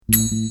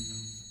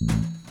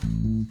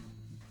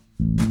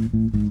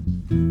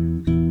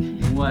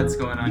What's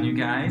going on, you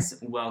guys?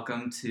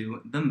 Welcome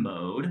to The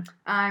Mode.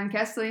 I'm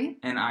Kaestle.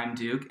 And I'm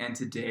Duke, and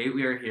today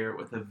we are here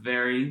with a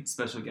very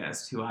special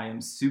guest who I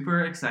am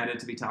super excited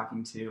to be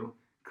talking to,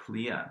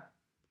 Klea.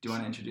 Do you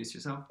want to introduce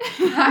yourself?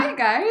 Hi,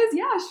 guys.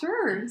 Yeah,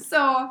 sure.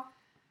 So,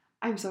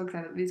 I'm so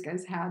excited that these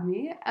guys had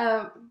me. Is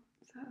that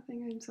a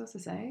thing I'm supposed to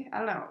say? I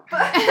don't know.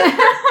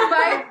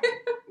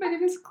 My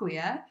name is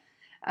Klea.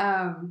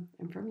 I'm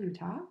from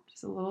Utah,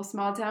 just a little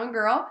small town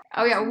girl.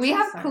 Oh yeah, we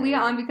have Sorry. Klea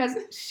on because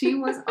she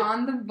was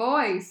on The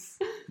Voice.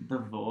 The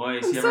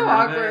Voice. I'm You so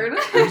ever heard awkward. of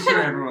it? I'm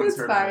sure everyone's It's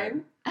heard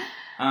fine. of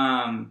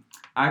it.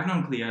 I've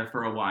known Klea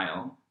for a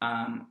while.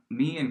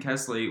 Me and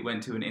Kesley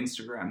went to an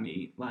Instagram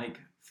meet like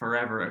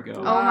forever ago.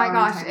 Oh my Long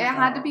gosh, time it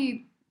had to ago.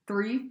 be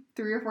three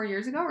or 4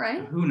 years ago,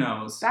 right? Who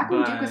knows? Back when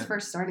Duke but- was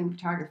first starting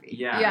photography.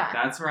 Yeah,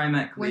 that's where I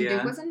met Klea. When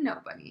Duke was a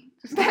nobody.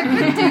 Just Back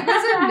when Duke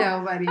was a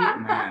nobody.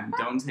 Man,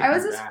 don't take I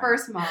was me his back.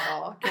 first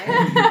model,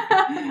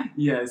 okay?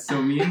 Yeah,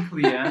 so me and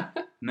Klea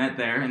met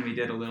there and we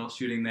did a little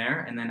shooting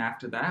there, and then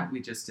after that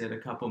we just did a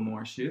couple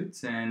more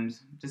shoots and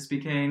just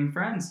became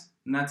friends.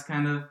 And that's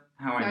kind of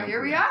how I know Now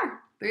here we Klea. are,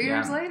 3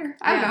 years Yeah. later.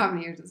 I don't Yeah. know how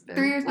many years it's been.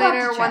 3 years We'll have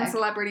later, to one check.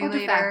 celebrity We'll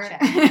have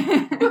to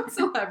later. fact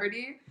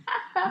Celebrity.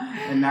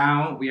 And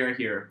now we are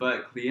here.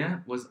 But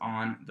Klea was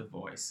on The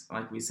Voice,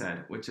 like we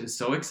said, which is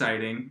so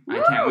exciting.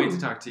 I can't wait to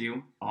talk to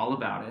you all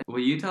about it. Will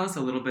you tell us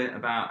a little bit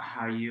about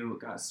how you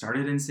got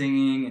started in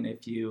singing and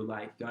if you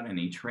got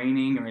any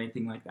training or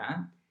anything like that?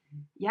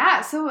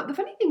 Yeah, so the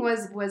funny thing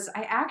was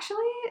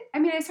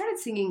I started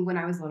singing when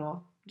I was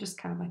little, just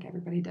kind of like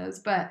everybody does,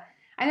 but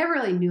I never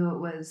really knew it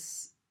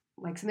was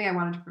like something I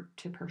wanted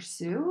to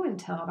pursue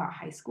until about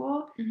high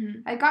school.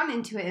 Mhm. I'd gotten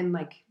into it in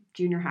like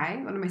junior high.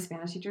 One of my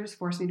Spanish teachers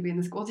forced me to be in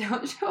the school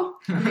talent show.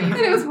 Amazing.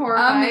 And it was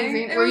horrifying.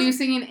 Amazing. It Were was- you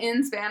singing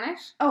in Spanish?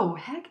 Oh,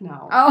 heck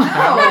no. Oh.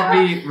 That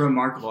would be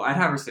remarkable. I'd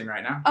have her sing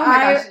right now. Oh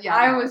my gosh, yeah.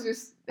 I was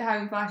just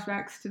having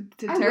flashbacks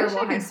to I terrible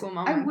wish I high could- school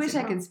moments. I wish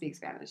I could speak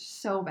Spanish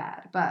so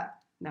bad, but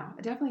no,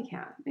 I definitely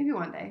can't. Maybe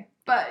one day.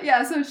 But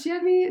yeah, so she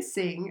had me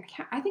sing.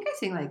 I think I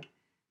sang like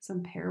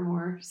some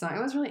Paramore song.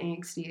 It was really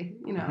angsty,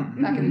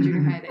 back in the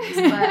junior high days.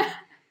 But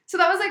so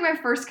that was like my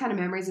first kind of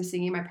memories of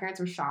singing. My parents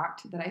were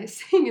shocked that I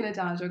sang in a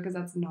talent show because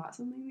that's not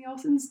something the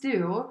Olsons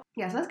do.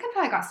 Yeah, so that's kind of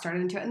how I got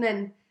started into it. And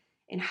then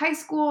in high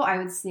school, I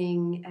would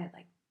sing at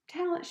like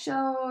talent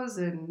shows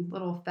and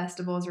little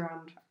festivals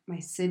around my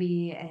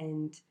city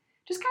and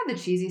just kind of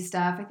the cheesy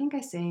stuff. I think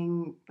I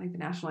sang like the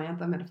national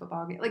anthem at a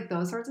football game, like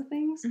those sorts of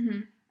things.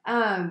 Mhm.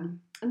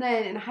 And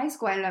then in high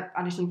school, I ended up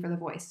auditioning for The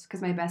Voice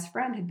because my best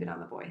friend had been on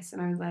The Voice. And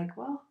I was like,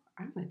 well,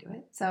 I'm going to do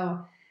it.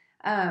 So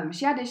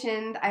she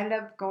auditioned. I ended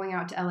up going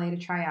out to LA to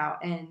try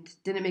out and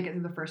didn't make it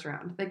through the first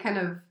round. They kind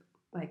of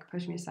like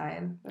pushed me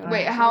aside. They're like,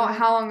 Wait,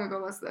 how long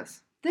ago was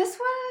this? This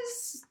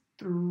was,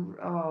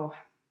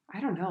 I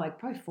don't know, like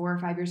probably 4 or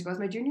 5 years ago. It was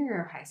my junior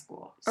year of high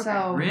school. Okay.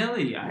 So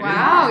Really? I didn't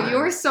Wow, know you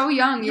were this. so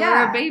young. You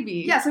were a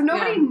baby. Yeah, so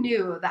nobody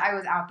knew that I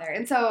was out there.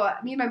 And so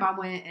me and my mom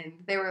went and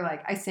they were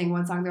like, I sang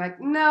one song. They're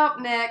like, nope,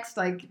 next.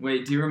 Like,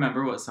 Wait, do you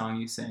remember what song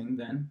you sang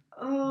then?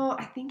 oh,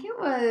 I think it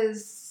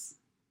was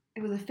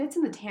a Fits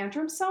in the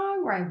Tantrum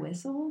song where I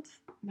whistled.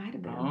 Might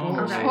have been a bold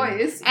okay.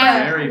 choice.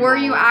 And Very were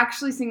you bold.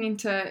 actually singing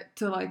to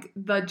like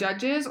the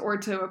judges or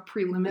to a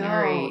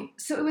preliminary? No.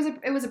 So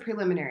it was a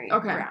preliminary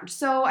Okay. round.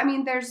 So I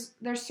mean, there's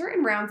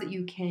certain rounds that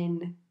you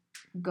can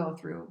go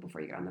through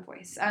before you get on The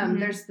Voice. Mhm.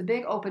 There's the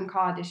big open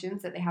call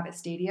auditions that they have at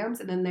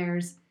stadiums, and then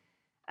there's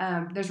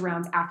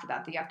rounds after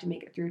that you have to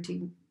make it through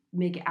to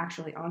make it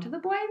actually onto the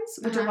blinds,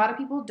 which a Uh-huh. lot of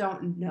people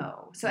don't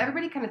know. So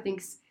everybody kind of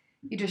thinks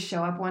you just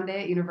show up one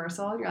day at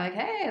Universal and you're like,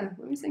 hey,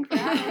 let me sing for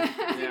Adam.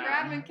 Yeah, for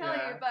Adam and Kelly.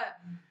 yeah.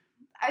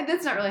 But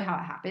that's not really how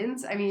it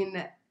happens. I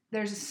mean,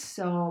 there's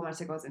so much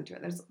that goes into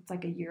it. It's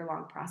like a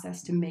year-long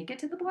process to make it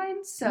to the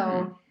blinds. So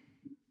Mhm.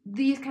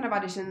 these kind of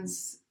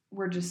auditions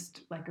were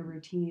just like a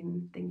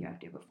routine thing you have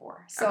to do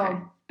before. So Okay.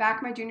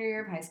 back my junior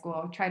year of high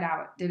school, tried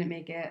out, didn't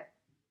make it.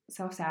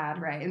 So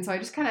sad, right? And so I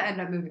just kind of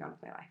ended up moving on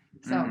with my life.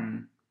 So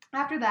Mhm.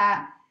 after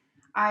that,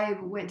 I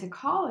went to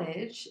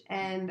college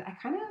and I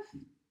kind of,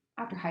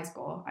 after high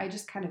school, I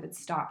just kind of had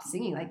stopped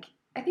singing. Like,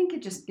 I think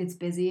it just gets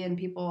busy and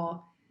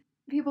people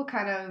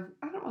kind of,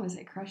 I don't want to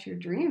say crush your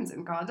dreams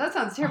in college. That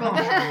sounds terrible.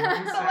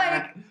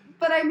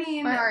 but I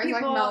mean, My heart is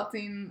people, like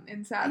melting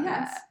in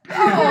sadness. Yeah.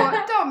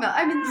 Oh, don't melt.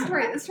 I mean,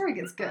 the story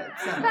gets good.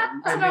 So,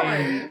 don't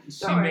worry.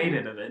 She Don't worry. made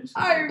it eventually.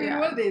 I mean, Yeah.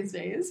 one of these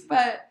days.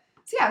 But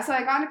so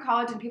I got into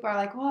college and people are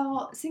like,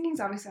 well, singing's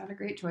obviously not a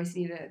great choice.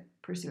 You need to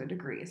pursue a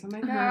degree. So I'm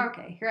like, Uh-huh. oh,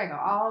 okay, here I go.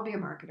 I'll be a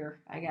marketer,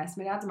 I guess.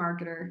 My dad's a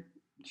marketer.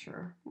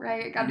 Sure.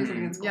 Right? Gotta do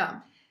something in school. Yeah.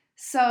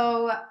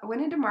 So I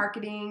went into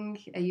marketing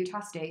at Utah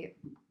State.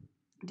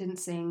 Didn't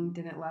sing,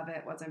 didn't love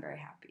it, wasn't very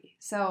happy.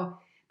 So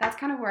that's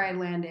kind of where I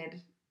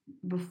landed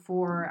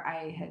before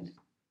I had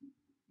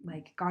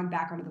gone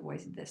back onto The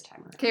Voice this time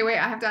around. Okay, wait,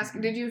 I have to ask,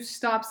 did you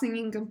stop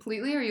singing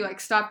completely, or you,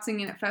 like, stopped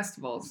singing at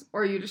festivals?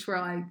 Or you just were,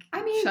 like,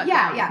 I mean, shut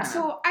yeah, down, yeah. kinda?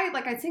 So,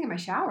 I'd sing in my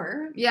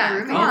shower. Yeah, My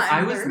roommates- come on.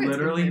 I my was roommates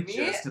literally would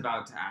hear me. just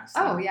about to ask.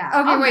 Oh, that. yeah.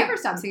 Okay, I'll wait. never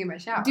stop singing in my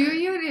shower. Do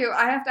you?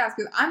 I have to ask,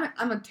 because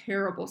I'm a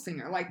terrible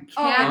singer. Like,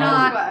 Oh,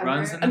 cannot. whatever.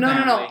 Runs in the No, no,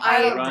 family. no,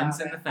 I don't runs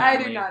doubt in the it. family.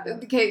 I do not.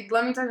 Okay,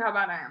 let me tell you how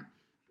bad I am.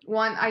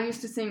 One, I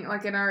used to sing,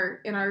 like, in our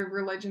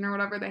religion or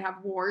whatever, they have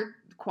ward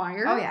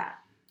choir. Oh, yeah.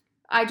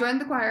 I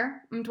joined the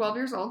choir. I'm 12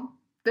 years old.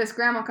 This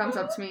grandma comes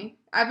up to me.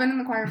 I've been in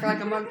the choir for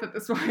like a month at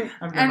this point.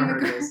 I've never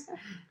heard the, this.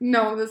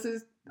 No,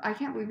 I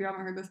can't believe you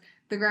haven't heard this.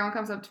 The grandma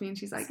comes up to me and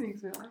she's like,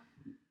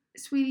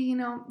 sweetie,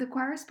 the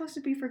choir is supposed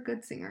to be for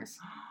good singers.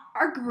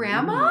 Our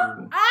grandma?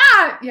 Ooh.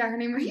 Ah! Yeah, her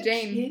name Are was you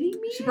Jane.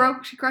 kidding me?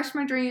 She crushed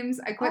my dreams.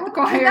 I quit the Oh,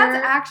 choir.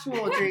 That's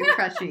actual dream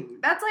crushing.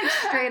 That's like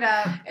straight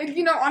up.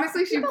 And,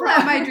 honestly, she People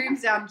let my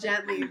dreams down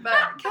gently, but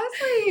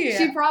Kaestle.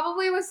 She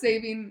probably was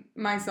saving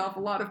myself a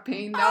lot of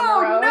pain down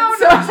Oh, the road. no,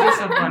 so- This is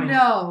so funny.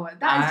 No,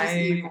 that is just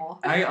evil.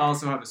 I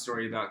also have a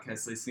story about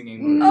Kaestle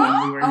singing when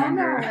we were Oh,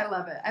 younger. no, I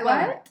love it. I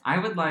love it. I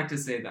would like to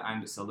say that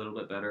I'm just a little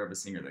bit better of a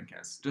singer than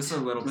Kes. Just a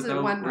little Just bit a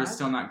though. one We're notch.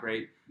 still not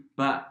great.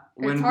 But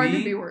when It's hard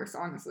to be worse,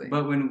 honestly.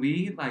 But when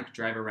we like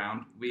drive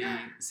around, we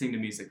sing the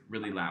music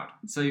really loud,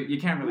 so you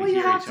can't really Well,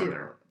 you hear have each to.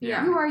 other.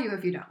 Yeah. Who are you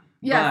if you don't?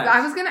 Yes, But-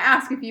 I was going to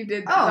ask if you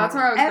did that. Oh, That's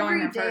where I was going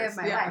every at day first.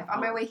 of my life on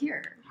my way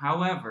here.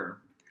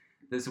 However,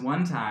 this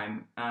one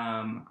time,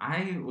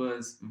 I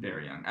was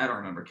very young. I don't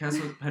remember. Kes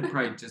had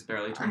probably just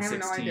barely I turned have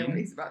 16. no idea what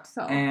he's about to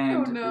tell.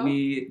 And Oh, no.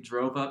 we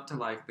drove up to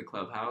like the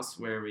clubhouse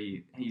where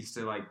he used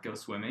to like go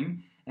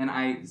swimming, and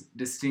I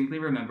distinctly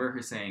remember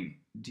her saying,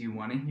 "Do you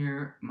want to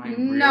hear my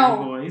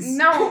real voice?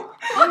 No.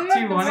 Do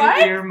you want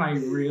to hear my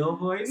real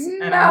voice?"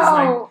 And I was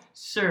like,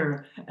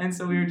 "Sure." And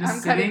so we were just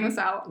I'm cutting sitting. this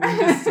out. We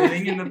were just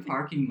sitting in the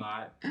parking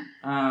lot,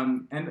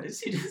 and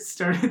she just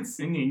started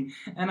singing,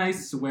 and I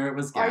swear it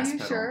was Are gas you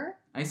pedal. sure?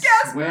 I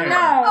Gas swear.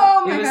 No.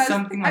 Oh my It was gosh.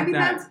 something like I mean,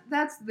 that.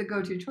 that's the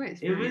go-to choice.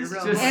 For It was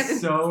your real just voice.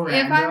 so if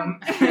random,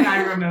 I'm- and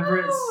I remember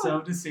it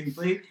so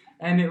distinctly,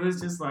 and it was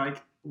just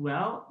like,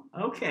 well,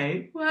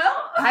 okay.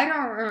 Well, I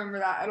don't remember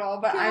that at all,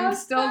 but I'm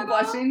Gas still pedal.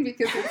 blushing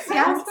because it's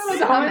Gas so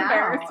pedal come out.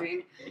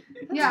 embarrassing.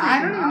 That's Yeah, I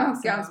don't pretty even know if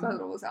awesome. Gas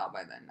Pedal was out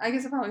by then. I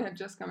guess it probably had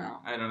just come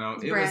out. I don't know.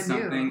 It's It was brand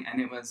new. something,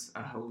 and it was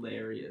a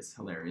hilarious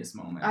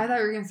moment. I thought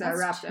you were going to say I That's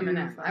rapped too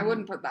Eminem. I funny.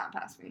 wouldn't put that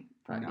past me.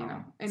 But, No.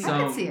 Anyway. I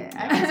can see it.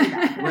 I can see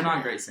that. We're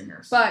not great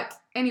singers. But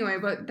anyway,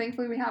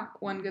 thankfully we have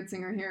one good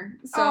singer here.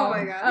 So, Oh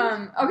my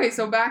gosh. Okay,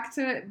 so back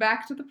to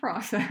the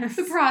process.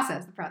 The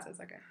process.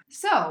 Okay.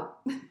 So,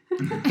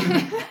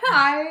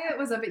 I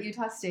was up at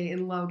Utah State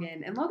in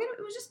Logan, and Logan,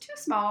 it was just too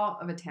small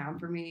of a town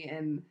for me,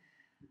 and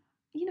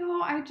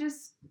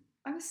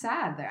I was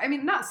sad there. I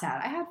mean, not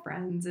sad. I had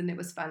friends, and it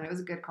was fun. It was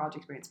a good college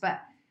experience,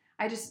 but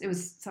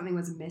something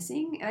was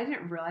missing, and I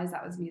didn't realize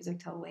that was music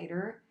till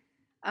later.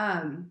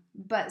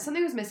 But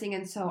something was missing,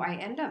 and so I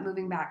ended up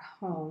moving back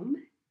home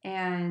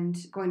and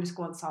going to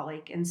school in Salt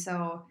Lake, and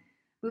so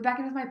moved back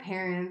in with my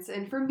parents.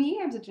 And for me,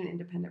 I'm such an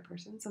independent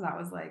person, so that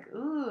was like,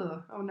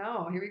 ooh, oh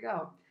no, here we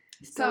go.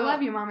 Still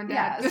love you, Mom and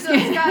Dad. Yeah, Just so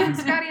kidding.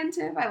 Scotty and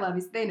Tiff, I love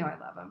you. They know I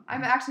love them.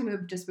 I'm actually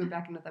just moved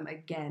back in with them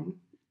again.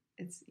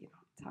 It's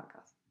it's how it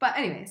goes. But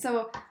anyway,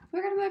 so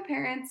we're going to my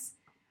parents.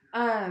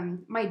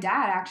 My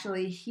dad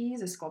actually,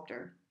 he's a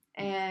sculptor,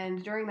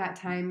 and during that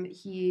time,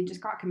 he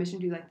just got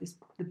commissioned to do like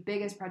the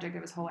biggest project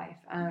of his whole life.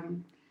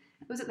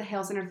 It was at the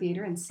Hale Center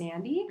Theater in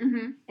Sandy,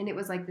 Mm-hmm. and it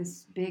was like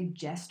this big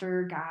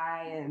jester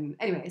guy. And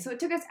anyway, so it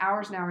took us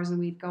hours and hours, and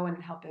we'd go in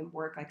and help him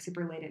work like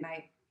super late at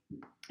night.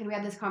 And we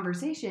had this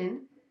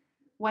conversation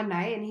one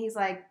night, and he's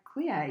like,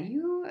 "Klea,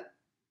 you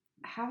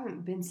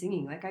haven't been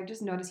singing. Like, I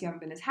just noticed you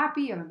haven't been as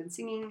happy. You haven't been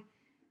singing.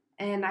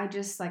 And I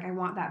just, like, I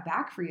want that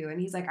back for you."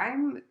 And he's like,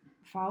 "I'm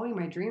following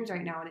my dreams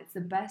right now, and it's the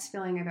best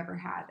feeling I've ever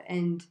had.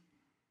 And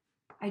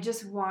I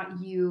just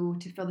want you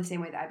to feel the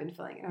same way that I've been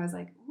feeling." And I was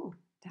like, "Ooh,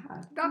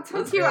 Dad." That's so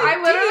That's cute. really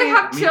I literally deep.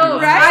 have We chills.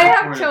 love I that have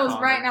supportive chills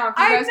father. right now. If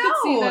you I guys could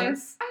see know.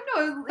 this. I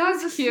know. It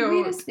That's was the cute.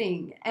 sweetest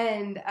thing.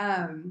 And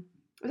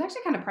it was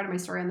actually kind of part of my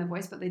story on The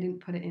Voice, but they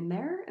didn't put it in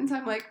there. And so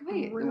I'm like,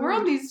 wait, Rude. the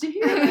world needs to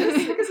hear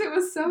this because it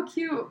was so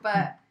cute.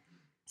 But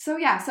so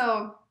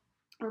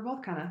we're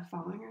both kind of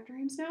following our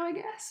dreams now, I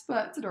guess,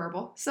 but it's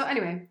adorable. So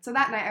anyway, so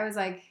that night I was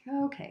like,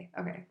 okay,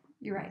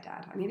 you're right,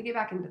 Dad. I need to get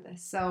back into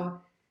this.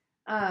 So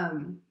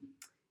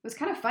it was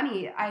kind of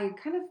funny. I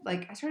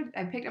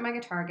picked up my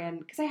guitar again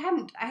because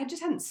I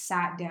just hadn't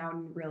sat down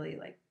and really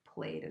like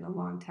played in a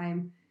long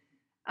time.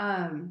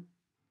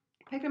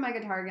 Picked up my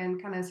guitar again,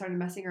 kind of started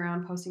messing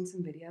around, posting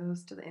some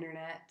videos to the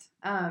internet.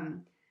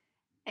 And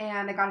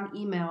I got an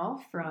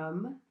email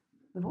from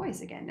The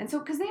Voice again. And so,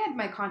 because they had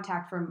my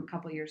contact from a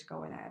couple years ago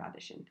when I had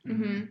auditioned.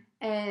 Mm-hmm.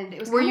 And it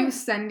was Were kind you of,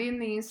 sending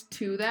these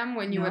to them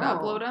when you would No.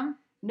 upload them?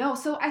 No,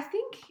 so I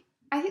think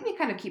they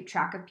kind of keep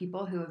track of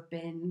people who have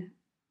been,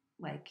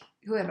 like,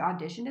 who have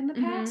auditioned in the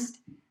Mhm. past.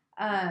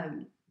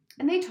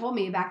 And they told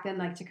me back then,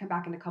 like, to come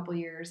back in a couple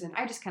years, and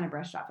I just kind of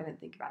brushed off. I didn't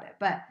think about it.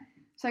 But,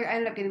 so I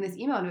ended up getting this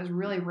email, and it was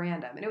really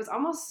random. And it was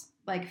almost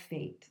like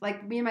fate.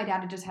 Like me and my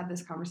dad had just had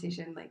this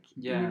conversation, like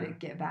you need to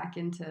get back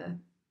into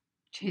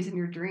chasing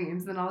your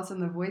dreams. Then all of a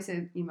sudden the voice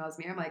emails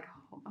me. I'm like,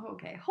 oh,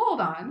 okay,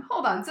 hold on.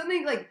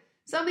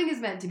 Something is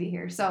meant to be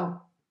here.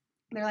 So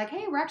they're like,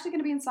 hey, we're actually going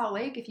to be in Salt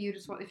Lake if you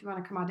want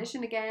to come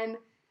audition again.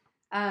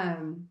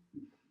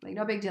 Like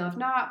no big deal if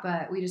not,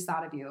 but we just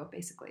thought of you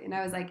basically. And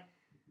I was like,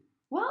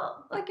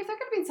 well, like if they're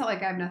going to be in Salt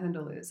Lake, I have nothing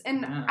to lose.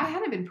 And I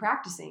hadn't been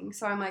practicing.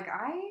 So I'm like,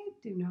 I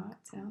do not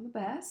sound the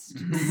best.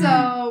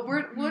 So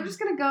we're just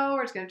going to go.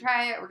 We're just going to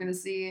try it. We're going to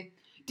see.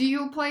 Do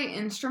you play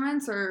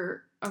instruments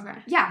or? Okay.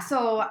 Yeah.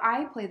 So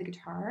I play the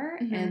guitar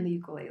and the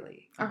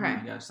ukulele. Okay. Oh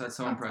my gosh, that's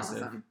so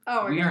impressive. Awesome.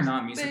 Oh, we are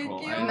not musical.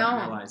 Thank you. I'm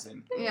not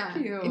realizing.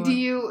 Thank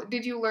you.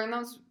 Did you learn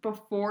those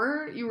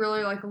before you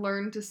really like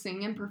learned to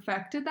sing and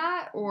perfected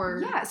that, or?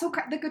 Yeah. So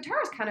the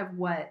guitar is kind of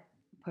what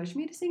pushed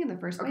me to sing in the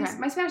first place. Okay.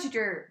 My Spanish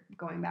teacher,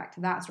 going back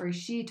to that story,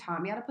 she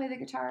taught me how to play the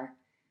guitar.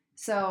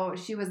 So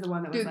she was the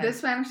one that was Dude, this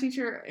Spanish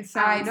teacher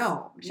sounds I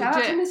know. Shout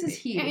out to Mrs.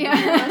 Heath. Yeah.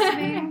 If you're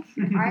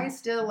listening, I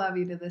still love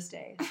you to this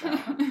day. So.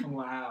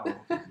 Wow.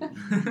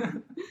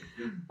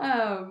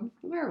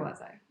 Where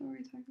was I? What were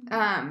we talking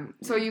about?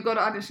 So you go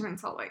to audition in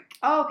Salt Lake.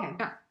 Oh, okay.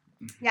 Yeah.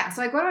 Yeah,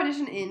 so I go to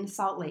audition in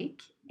Salt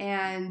Lake,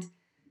 and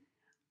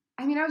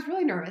I mean, I was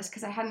really nervous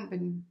because I hadn't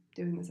been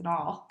doing this at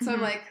all. So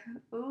I'm like,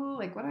 oh,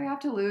 like what do I have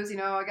to lose? You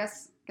know, I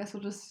guess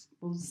we'll just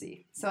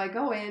see. So I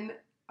go in.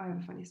 I have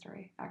a funny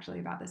story actually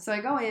about this. So I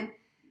go in,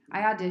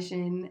 I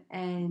audition,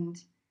 and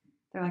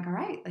they're like, all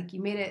right, like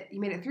you made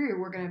it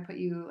through. We're gonna put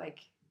you like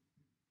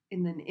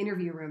in the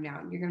interview room now,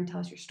 and you're gonna tell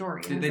us your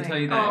story. Did they tell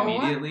you that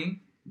immediately,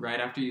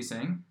 right after you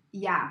sang?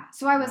 Yeah.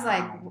 So I was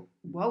like,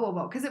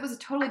 whoa, because it was a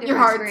totally different your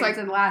heart's experience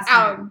like than last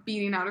time.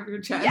 beating out of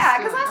your chest. Yeah,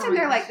 because last time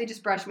they're like, they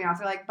just brushed me off.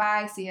 They're like,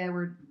 bye, see ya,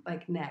 we're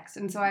like next.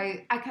 And so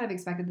I kind of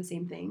expected the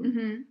same thing.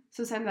 Mm-hmm.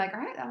 So this time they're like, all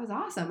right, that was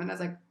awesome. And I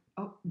was like,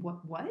 oh, what?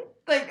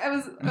 Like I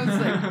was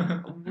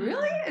like,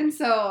 really? And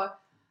so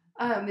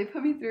they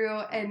put me through,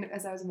 and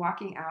as I was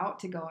walking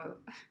out to go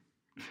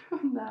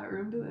from that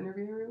room to the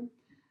interview room,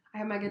 I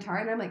have my guitar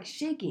and I'm like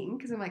shaking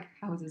because I'm like,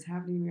 how is this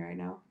happening to me right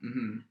now?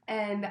 Mm-hmm.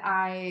 And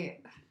I'm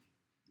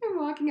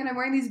walking and I'm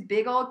wearing these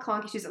big old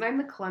clunky shoes, and I'm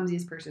the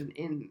clumsiest person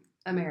in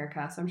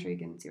America, so I'm sure you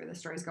can see where this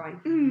story's going.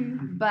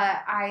 Mm-hmm.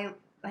 But I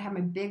have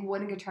my big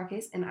wooden guitar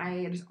case, and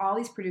there's all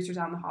these producers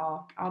out in the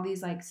hall, all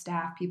these like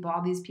staff people,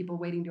 all these people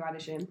waiting to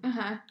audition.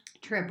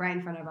 Trip right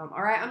in front of them,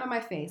 all right under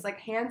my face, like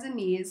hands and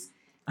knees.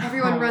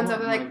 Everyone runs up,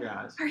 they're like,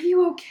 "Are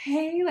you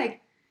okay?"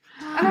 Like,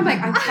 and I'm like,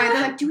 "I'm fine."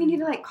 They're like, "Do we need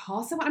to like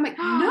call someone?" I'm like,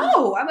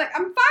 "No." I'm like,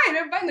 "I'm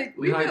fine. Like,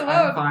 leave me alone."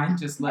 I'm fine.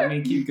 Just let me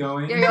keep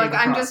going. Yeah, you're like,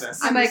 I'm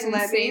like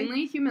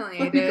insanely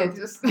humiliated.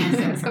 Just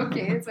process.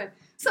 Okay, it's fine.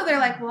 So they're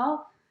like,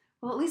 well,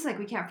 at least like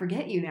we can't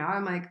forget you now.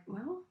 I'm like,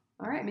 well,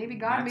 all right, maybe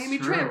God made me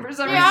trip for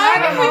some reason.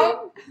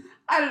 I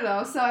don't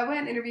know. So I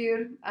went and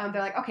interviewed.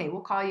 They're like, okay,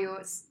 we'll call you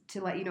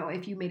to let you know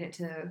if you made it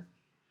to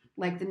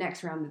like the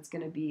next round that's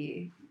going to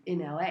be in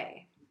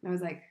LA. And I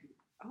was like,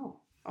 oh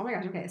my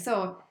gosh, okay.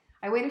 So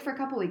I waited for a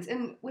couple weeks,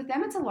 and with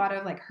them, it's a lot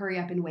of like hurry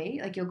up and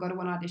wait. Like you'll go to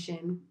one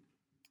audition,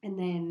 and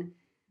then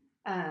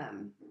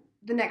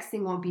the next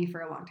thing won't be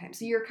for a long time.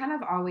 So you're kind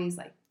of always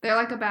like, they're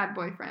like a bad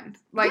boyfriend.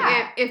 Like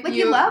if like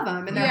you love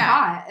them and they're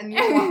hot, and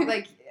you want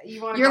like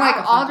you want to. You're like,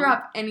 I'll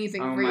drop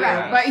anything for you,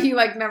 but he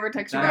like never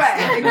texts you back.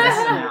 That's the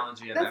best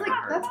analogy I've ever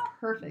heard. That's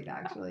perfect,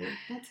 actually.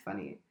 That's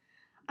funny.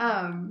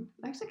 I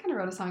actually kind of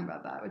wrote a song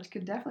about that, which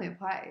could definitely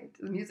apply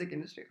to the music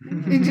industry.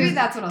 Maybe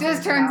that's what I'll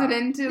just turns it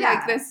into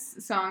like this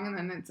song, and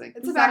then it's like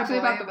it's actually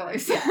about the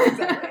voice. Yeah,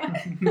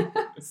 exactly.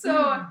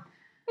 So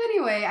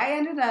anyway, I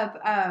ended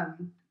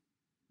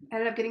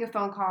up getting a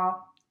phone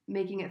call,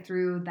 making it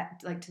through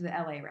that like to the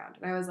LA round,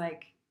 and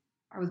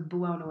I was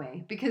blown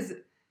away because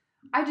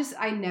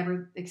I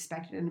never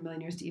expected in a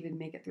million years to even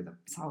make it through the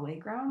Salt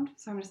Lake round.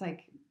 So I'm just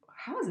like,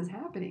 how is this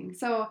happening?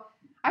 So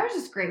I was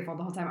just grateful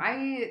the whole time.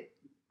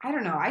 I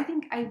don't know. I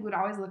think I would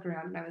always look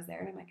around when I was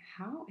there, and I'm like,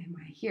 how am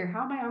I here?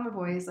 How am I on The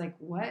Voice? Like,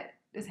 what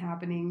is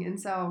happening? And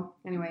so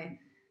anyway,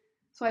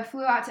 so I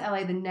flew out to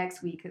LA the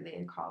next week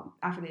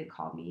after they had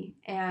called me,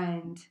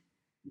 and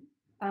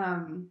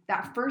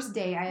that first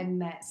day I had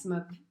met some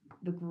of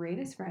the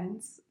greatest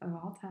friends of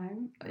all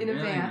time in a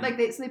van. Like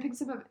they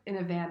picked us up in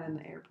a van in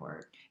the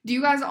airport. Do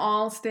you guys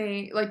all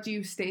stay? Like, do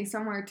you stay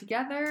somewhere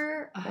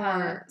together?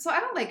 Or so I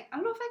don't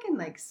know if I can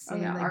like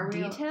say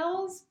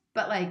details.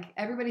 But, like,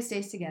 everybody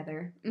stays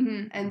together.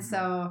 Mm-hmm. And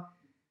so,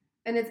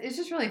 and it's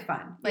just really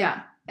fun. Like,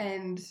 yeah.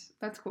 And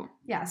that's cool.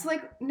 Yeah. So,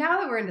 like,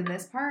 now that we're into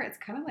this part, it's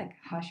kind of like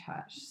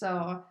hush-hush.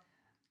 So,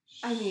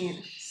 I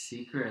mean.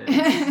 Secret.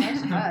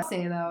 Hush-hush.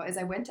 Say, though, is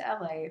I went to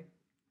LA,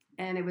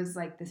 and it was,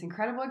 like, this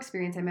incredible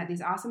experience. I met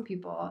these awesome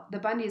people. The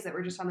Bundys that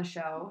were just on the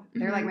show,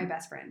 they're, like, my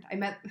best friend.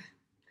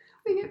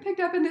 We get picked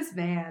up in this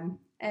van,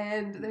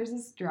 and there's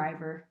this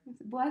driver.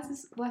 Bless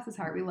his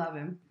heart. We love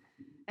him.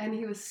 And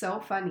he was so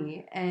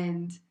funny,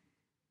 and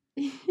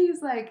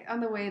he's like,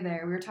 on the way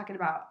there,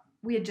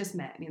 we had just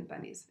met, me and the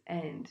Bundys,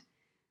 and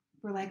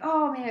we're like,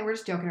 oh man, we're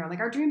just joking around, like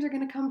our dreams are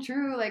going to come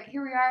true, like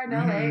here we are in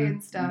LA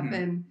and stuff,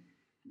 and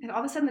all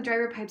of a sudden the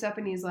driver pipes up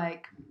and he's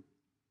like,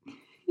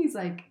 He's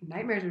like,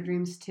 nightmares are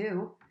dreams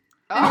too.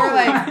 Oh, And we're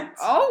like,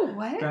 oh,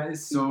 what? That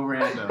is so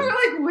random. We're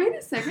like, wait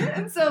a second.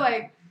 And so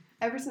like,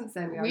 ever since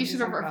then, we should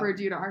have referred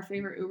you to our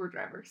favorite Uber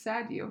driver,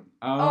 Sad You.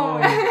 Oh,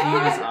 Oh. he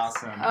was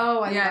awesome.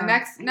 Oh,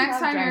 Next love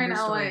time you're in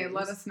driver LA, stories.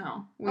 let us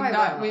know.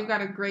 I will. We've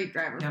got a great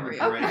driver We have for a you.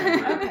 great Okay,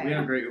 Uber. okay. We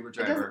have a great Uber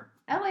driver.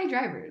 LA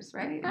drivers,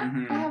 right?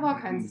 Mhm. I have all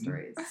kinds of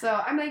stories. So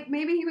I'm like,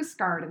 maybe he was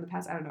scarred in the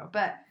past. I don't know.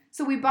 But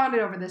so we bonded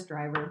over this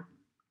driver.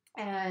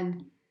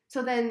 And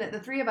so then the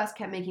three of us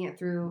kept making it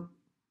through.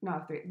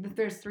 Not three.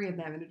 There's three of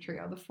them in a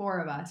trio. The four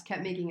of us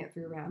kept making it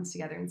through rounds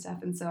together and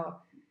stuff. And so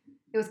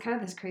it was kind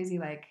of this crazy,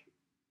 like,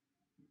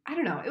 I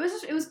don't know.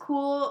 It was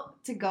cool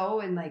to go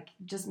and like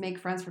just make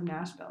friends from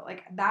Nashville.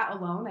 Like that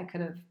alone, I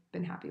could have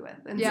been happy with.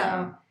 And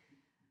Yeah.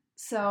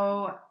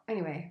 so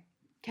anyway,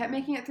 kept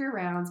making it through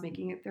rounds,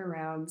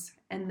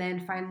 and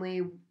then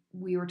finally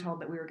we were told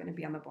that we were going to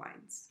be on the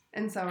blinds.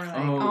 And so we're like,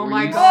 Oh were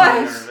my you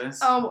gosh. So nervous?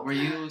 Oh. Were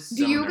you so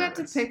Do you nervous?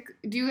 get to pick?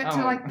 Do you get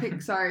to Oh. like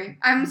pick? Sorry,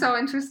 I'm so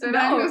interested. No.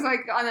 I'm just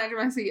like on the edge of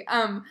my seat.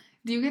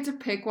 Do you get to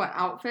pick what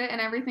outfit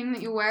and everything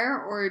that you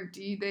wear, or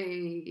do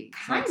they?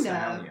 kind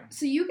style of. you.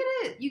 So you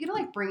get to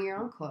like bring your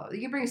own clothes.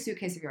 You can bring a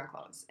suitcase of your own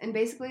clothes, and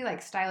basically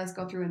like stylists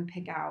go through and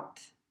pick out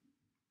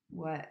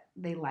what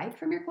they like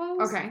from your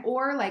clothes. Okay.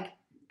 Or like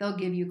they'll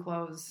give you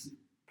clothes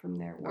from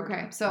their wardrobe.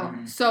 Okay. So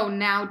Mhm. So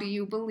now, do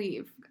you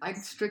believe? I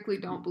strictly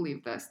don't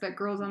believe this. That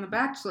girls on The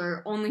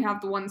Bachelor only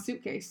have the one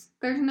suitcase.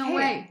 There's no Okay,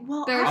 way.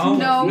 well, There's Oh,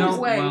 no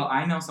way. Well,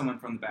 I know someone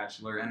from The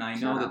Bachelor, and I know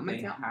Shut that up,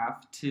 they Mikkel.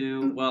 have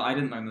to. Well, I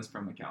didn't learn this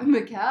from Mikkel.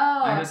 Mikkel.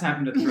 I just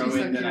happened to throw She's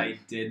so in that cute. I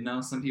did know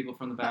some people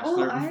from The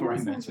Bachelor before I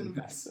know mentioned someone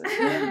this. from The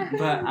Bachelor.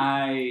 But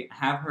I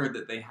have heard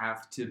that they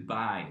have to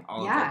buy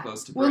all of Yeah. their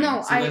clothes to Well, bring.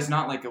 no, So there's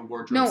not like a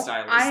wardrobe No,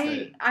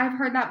 stylist. I've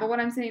heard that, but what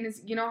I'm saying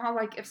is, you know how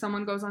like if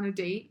someone goes on a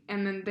date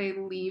and then they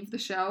leave the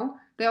show,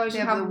 they always They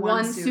just have have the one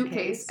one suitcase.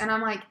 suitcase. And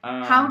I'm like,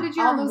 that, how did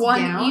all your those one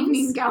gowns?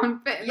 evening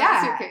gown fit in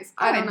that suitcase?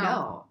 I don't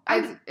know.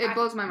 It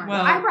blows my mind.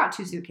 Well, I brought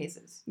two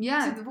suitcases.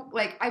 Yeah. So,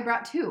 like I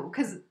brought two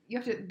because you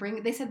have to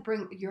bring. They said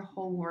bring your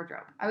whole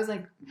wardrobe. I was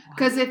like,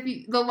 Because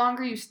the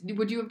longer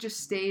would you have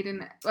just stayed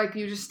in, like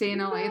you just stay in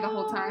LA the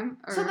whole No. time?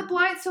 Or? So the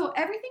blind. So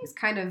everything's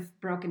kind of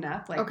broken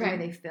up. Like Okay. the way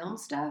they film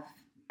stuff.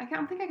 I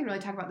don't think I can really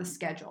talk about the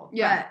schedule.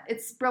 Yeah. But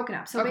it's broken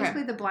up. So Okay.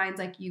 basically, the blinds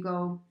like you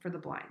go for the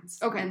blinds.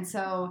 Okay. And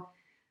so,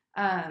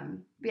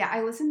 yeah,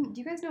 I listen. Do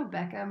you guys know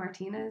Becca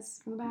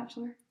Martinez from The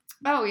Bachelor?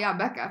 Oh yeah,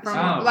 Becca from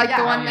Oh, like yeah.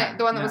 the one Oh,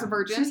 that was a yeah.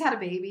 virgin. She's had a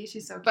baby.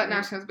 She's so cute. but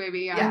now she has a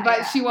baby. Yeah, Yeah, but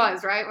yeah. she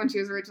was right when she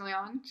was originally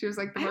on. She was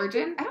like the I don't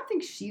virgin. think- I don't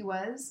think she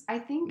was. I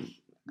think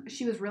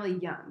she was really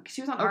young.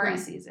 She was on Okay.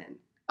 Ari's season.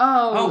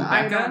 Oh, Oh,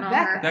 I Becca? don't know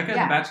Becca. her. Becca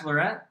Yeah. the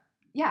Bachelorette?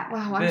 Yeah.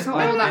 Wow, I'm That, so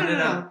like, old. ended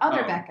up-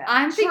 Other oh. Becca.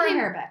 I'm Short thinking-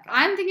 hair Becca.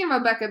 I'm thinking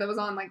of a Becca that was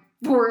on like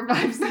 4 or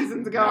 5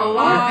 seasons ago. No, a you're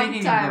long thinking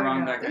of the time wrong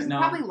ago. Becca. There's No.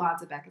 probably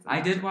lots of Beccas. on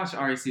I did Bachelor. watch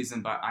Ari's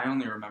season, but I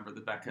only remember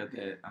the Becca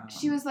that.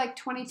 She was like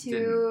 22.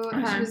 Didn't-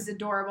 She Uh-huh. was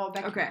adorable.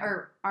 Becca, Okay.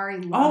 Or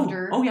Ari loved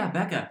her. Oh yeah,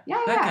 Becca.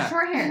 yeah, Becca.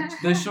 short hair.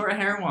 The short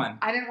hair one.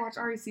 I didn't watch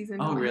Ari's season.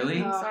 Oh, really?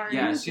 I'm No, sorry.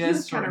 Yeah, he was- she he has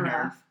was kinda short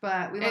hair. rough,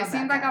 but we It love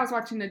seemed Becca. like I was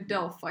watching a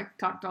DILF, like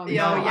talked all the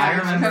Yo, time. I yeah,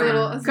 remember- her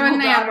little Couldn't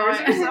handle daughters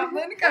it. or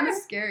something. Kind of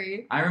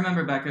scary. I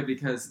remember Becca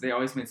because they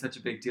always made such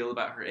a big deal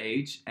about her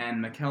age,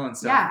 and Mikkel and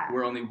stuff Yeah.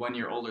 were only 1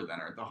 year older than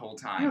her the whole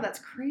time. No, that's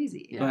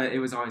crazy. Yeah. But it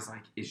was always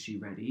like, is she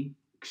ready?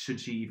 Should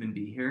she even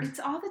be here? It's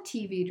all the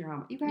TV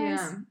drama. You guys,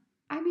 Yeah.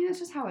 I mean, it's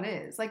just how it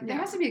is. Like, there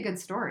Yeah. has to be a good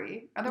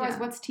story. Otherwise, Yeah.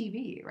 what's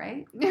TV,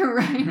 right? You're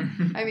right.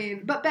 I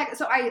mean, but Becca,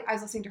 so I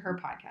was listening to her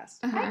podcast.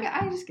 Uh-huh.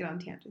 I just get on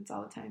tangents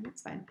all the time.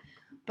 It's fine.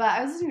 But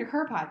I was listening to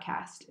her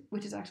podcast,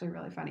 which is actually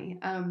really funny.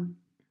 And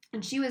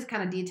she was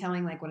kind of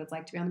detailing, like, what it's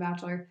like to be on The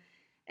Bachelor.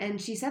 And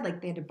she said,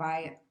 like, they had to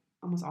buy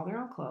almost all their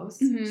own clothes.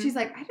 Mhm. She's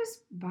like, I just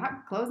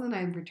bought clothes and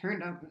I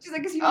returned them. She's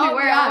like, because you only Oh,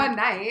 wear yeah. it one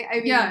night. I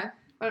mean, Yeah.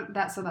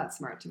 but so that's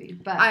smart to me.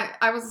 But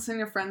I was listening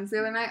to Friends the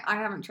other night. I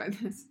haven't tried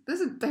this. This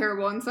is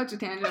terrible and such a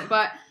tangent,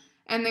 but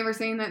and they were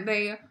saying that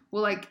they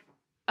will like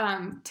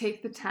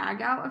take the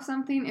tag out of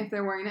something if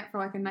they're wearing it for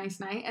like a nice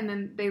night, and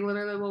then they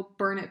literally will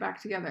burn it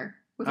back together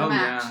with a Oh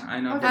match. yeah, I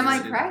know. Oh, people I'm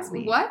like, do surprise that.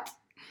 me. What?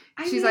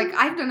 I She's mean, like,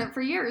 I've done it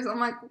for years. I'm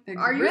like,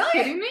 are you Really?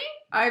 kidding me?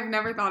 I've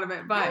never thought of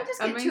it, but I just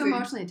get amazing. too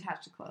emotionally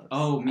attached to clothes.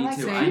 Oh, me I like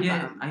too. to I keep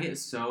get them. I get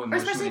so Or emotionally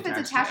especially if it's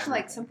attached attached to like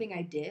everything. something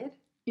I did.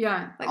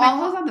 Yeah. Like my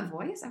clothes on The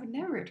Voice, I would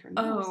never return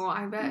those. Oh,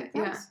 I bet. Like, that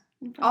Yeah. was-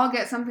 I'll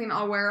get something.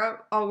 I'll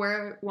wear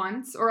it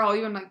once, or I'll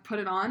even like put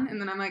it on, and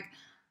then I'm like,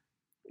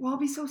 well, I'll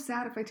be so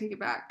sad if I take it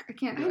back. I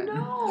can't do I it.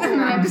 know. And then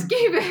I just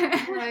gave I'm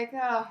it. like,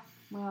 oh,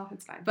 well,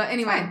 it's fine. But It's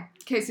anyway, fine.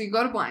 okay, so you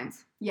go to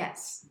blinds.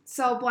 Yes.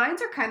 So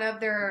blinds are kind of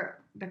they're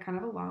kind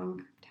of a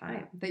long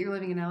time that you're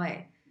living in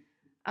LA.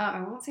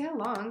 I won't say how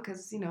long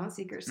because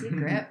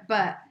secret.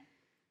 But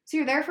so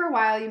you're there for a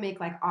while. You make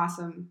like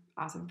awesome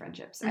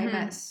friendships. I Mhm.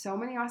 met so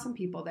many awesome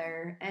people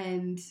there,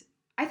 and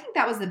I think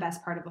that was the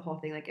best part of the whole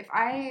thing. Like if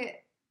I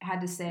had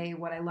to say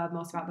what I love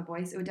most about The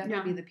Voice, it would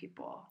definitely be the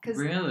people.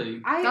 Really?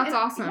 That's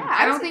awesome. Yeah,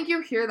 I don't think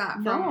you hear that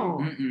from...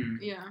 No.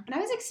 Yeah. And I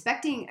was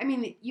expecting, I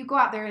mean, you go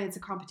out there and it's a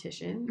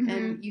competition,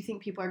 and you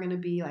think people are going to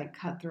be, like,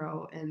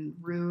 cutthroat and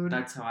rude.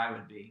 That's how I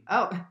would be.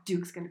 Oh,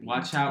 Duke's going to be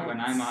Watch intense. out when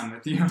I'm on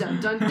with you.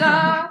 Dun, dun,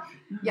 dun.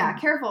 Yeah,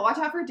 careful. Watch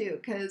out for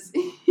Duke, because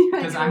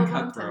I'm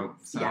cutthroat.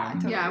 So. Yeah,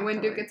 totally, yeah, when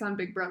totally. Duke gets on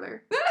Big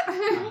Brother.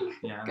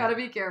 Yeah. Gotta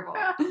be careful.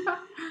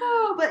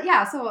 Oh, but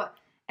yeah, so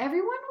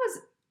everyone was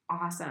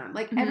awesome.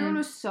 Like, everyone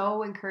was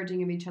so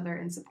encouraging of each other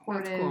and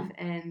supportive. Cool.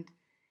 And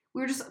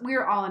we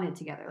were all in it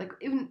together. Like,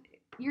 even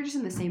you're just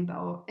in the same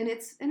boat, and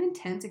it's an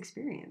intense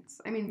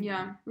experience. I mean,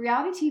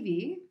 reality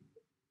TV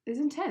is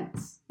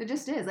intense. It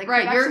just is. Like,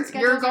 right,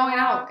 you're going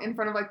out out in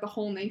front of, like, the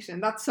whole nation.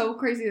 That's so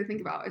crazy to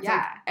think about. It's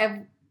like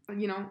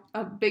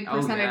a big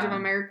percentage of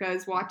America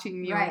is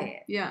watching you.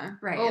 Right. Yeah.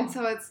 Right. Oh. And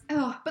so it's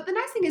but the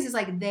nice thing is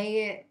like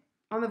they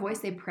on The Voice,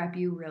 they prep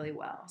you really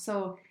well.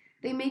 So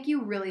they make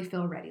you really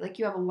feel ready. Like,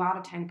 you have a lot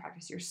of time to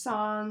practice your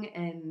song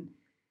and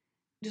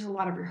just a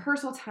lot of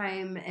rehearsal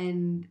time,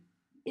 and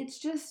it's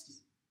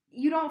just,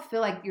 you don't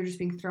feel like you're just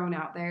being thrown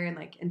out there and,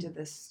 like, into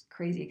this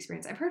crazy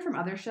experience. I've heard from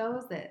other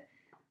shows that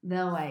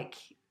they'll, like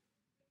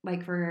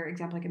for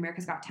example, like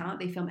America's Got Talent,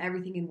 they film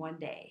everything in one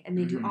day, and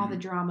they do all the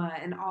drama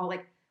and all the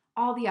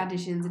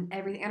auditions and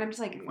everything. And I'm just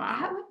like,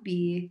 that would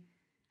be,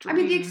 I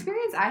mean, the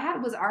experience I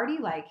had was already,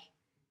 like,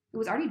 it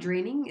was already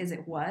draining as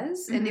it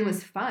was, and it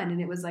was fun, and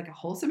it was, like, a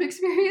wholesome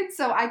experience.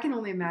 So I can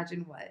only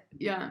imagine what,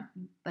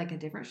 like, a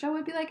different show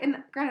would be like. And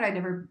granted, I've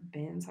never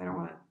been, so I don't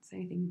want to say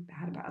anything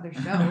bad about other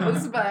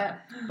shows, but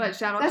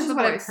shout out that's to just The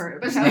what Voice. I've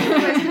heard. But shout out to The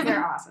Voice because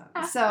they're awesome.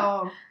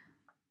 So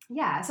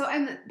yeah, so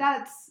and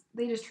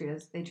they just treat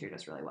us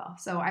really well.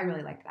 So I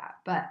really like that.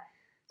 But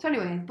so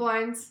anyway,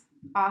 blinds,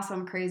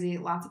 awesome, crazy,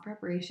 lots of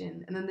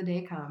preparation, and then the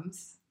day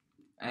comes.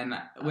 And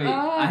wait,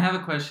 I have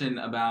a question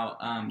about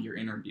your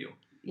interview.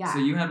 Yeah. So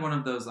you had one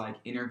of those, like,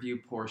 interview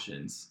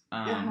portions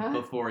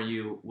before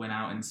you went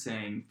out and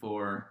sang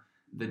for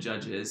the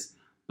judges.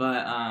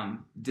 But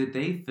did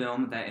they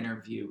film that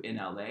interview in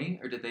LA,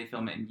 or did they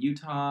film it in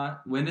Utah?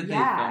 When did they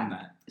film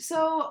that?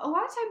 So a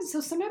lot of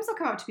times, sometimes they'll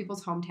come out to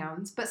people's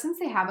hometowns, but since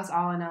they have us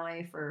all in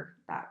LA for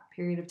that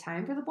period of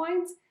time for the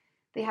blinds,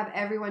 they have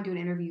everyone do an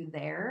interview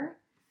there.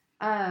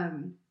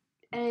 And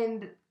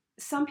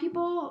some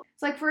people,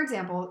 it's like, for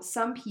example,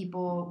 some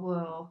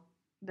people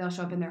they'll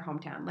show up in their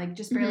hometown. Like,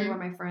 just barely one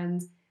of my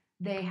friends,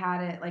 they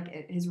had it, like,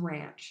 at his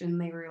ranch,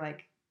 and they were,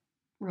 like,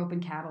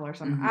 roping cattle or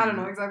something. I don't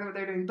know exactly what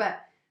they're doing,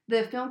 but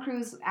the film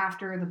crews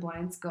after the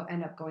blinds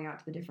end up going out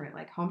to the different,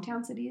 like,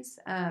 hometown cities,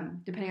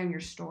 depending on your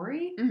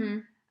story.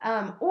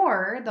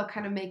 Or they'll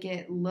kind of make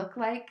it look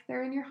like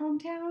they're in your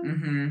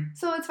hometown.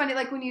 So it's funny,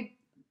 like, when you,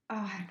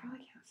 I probably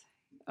can't say.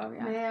 Oh,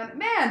 yeah.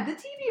 Man, the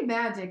TV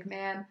magic,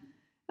 man.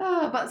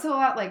 But so a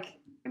lot, like,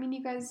 I mean,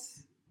 you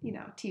guys,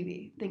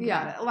 TV, think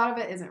about it. A lot of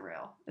it isn't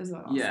real, is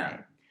what I'll say.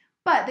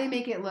 But they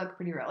make it look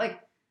pretty real. Like,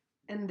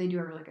 and they do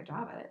a really good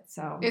job at it.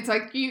 So it's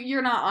like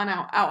you're not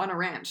out on a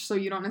ranch, so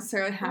you don't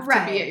necessarily have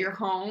to be at your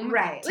home,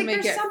 right? To like, make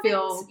there's it some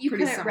feel things you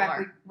pretty couldn't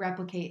similar.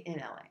 Replicate in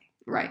LA,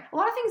 right? A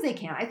lot of things they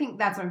can. I think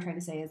that's what I'm trying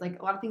to say is,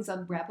 like, a lot of things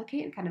they'll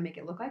replicate and kind of make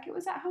it look like it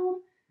was at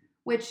home,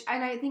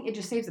 and I think it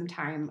just saves them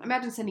time.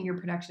 Imagine sending your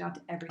production out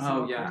to every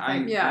single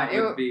person.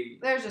 It would be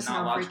there's just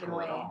not no logical freaking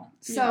way. at all.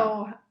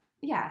 So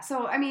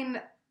so I mean,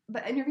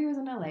 the interview was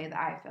in LA that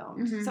I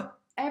filmed, so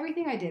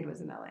everything I did was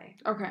in LA.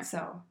 Okay,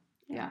 so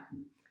yeah.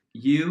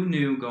 You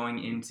knew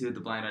going into the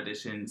blind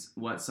auditions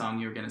what song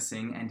you were going to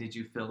sing, and did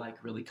you feel,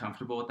 like, really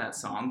comfortable with that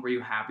song? Were you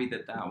happy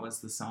that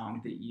was the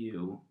song that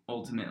you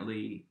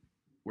ultimately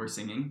were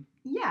singing?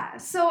 Yeah.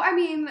 So, I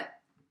mean,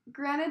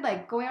 granted,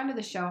 like, going on to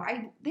the show,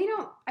 I'm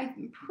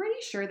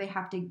pretty sure they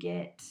have to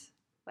get,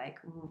 like,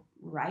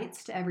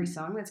 rights to every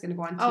song that's going to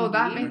go on TV. Oh,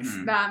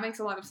 that makes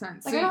a lot of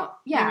sense. Like, so,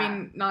 I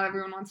mean, not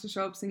everyone wants to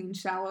show up singing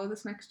 "Shallow"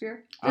 this next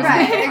year.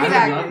 Right,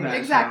 exactly.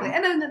 Exactly.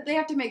 And then they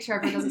have to make sure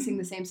everyone doesn't sing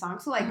the same song.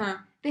 So, like,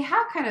 they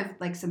have kind of,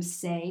 like, some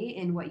say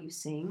in what you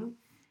sing,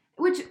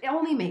 which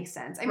only makes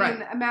sense. I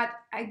mean,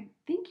 I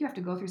think you have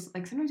to go through,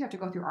 like, sometimes you have to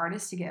go through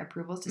artists to get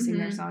approvals to sing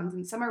their songs,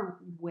 and some are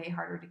way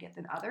harder to get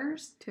than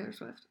others. Taylor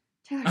Swift.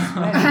 Just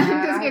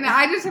kidding.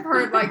 I just have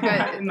heard, like,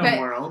 that in the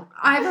world.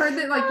 I've heard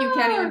that, like, you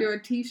can't even do a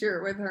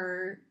T-shirt with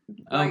her.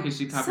 Like, because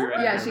she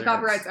copyrighted. Yeah, she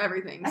copyrights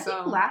everything. I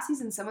think last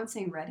season someone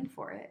sang "Ready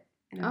for It"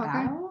 in a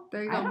battle.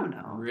 There you go. I don't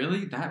know.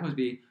 Really, that would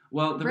be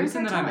the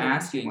reason that I'm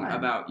asking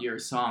about your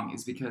song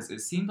is because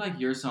it seemed like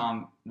your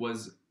song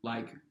was,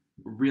 like,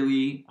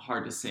 really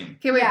hard to sing.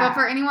 Okay, wait, but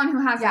for anyone who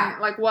hasn't,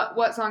 like,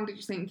 what song did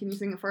you sing? Can you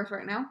sing it first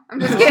right now? I'm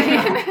just kidding.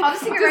 I'll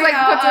just sing it right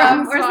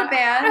now. Where's the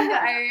band?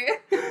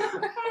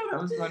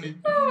 That was funny.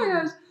 Oh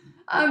my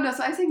gosh. No,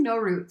 so I sang "No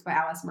Roots" by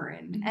Alice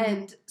Marin,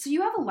 and so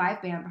you have a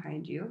live band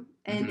behind you,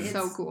 and it's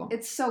so cool.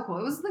 It's so cool.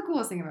 It was the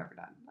coolest thing I've ever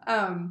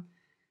done.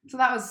 So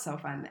that was so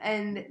fun,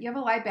 and you have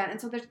a live band, and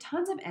so there's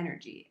tons of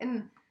energy,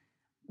 and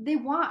they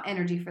want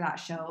energy for that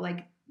show.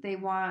 Like, they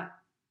want.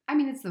 I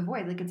mean, it's The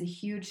Void. Like, it's a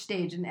huge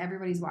stage, and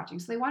everybody's watching,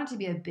 so they want it to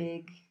be a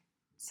big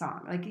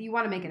song. Like, you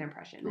want to make an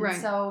impression. Right.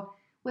 And so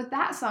with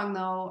that song,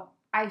 though,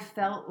 I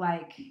felt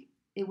like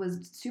it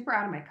was super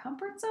out of my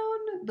comfort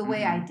zone the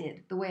way I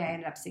did, the way I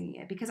ended up singing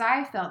it. Because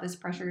I felt this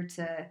pressure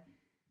to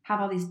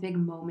have all these big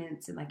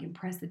moments and like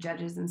impress the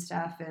judges and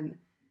stuff and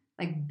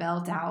like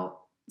belt out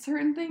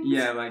certain things.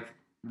 Yeah, like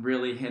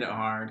really hit it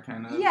hard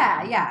kind of.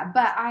 Yeah.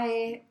 But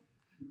I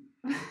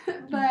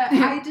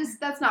just,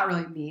 that's not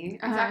really me.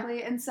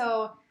 Exactly. And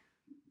so,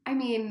 I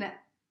mean,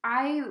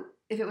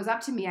 if it was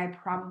up to me, I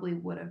probably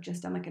would have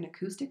just done like an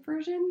acoustic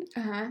version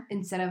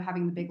instead of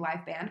having the big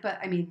live band. But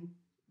I mean,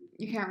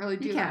 you can't really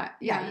do that.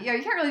 Yeah,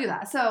 you can't really do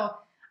that. So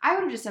I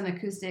would have just done the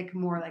acoustic,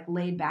 more like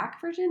laid back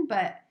version.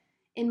 But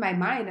in my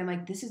mind, I'm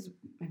like, this is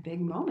my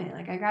big moment.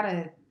 Like I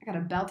gotta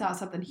belt out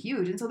something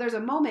huge. And so there's a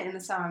moment in the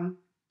song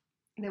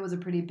that was a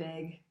pretty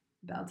big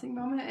belting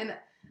moment, and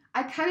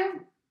I kind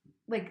of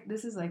like,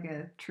 this is like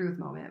a truth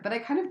moment, but I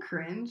kind of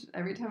cringe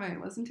every time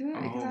I listen to it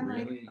because I'm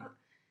really? like,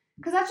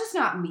 because that's just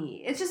not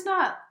me. It's just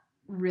not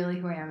really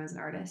who I am as an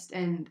artist,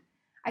 and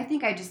I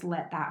think I just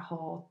let the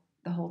whole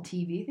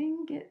TV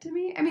thing get to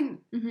me. I mean,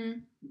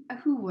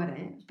 who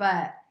wouldn't?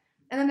 But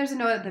and then there's a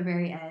note at the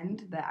very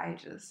end that I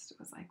just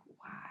was like,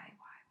 why?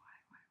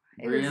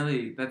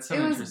 Really? That's so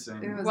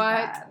interesting. It was what?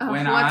 bad.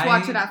 Let's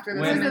watch it after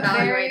this and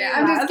evaluate it.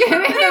 I'm just kidding.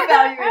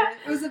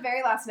 It was the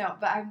very last note,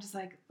 but I'm just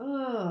like,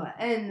 ugh.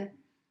 And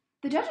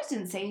the judges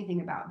didn't say anything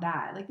about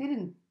that. Like they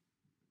didn't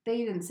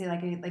say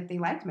like they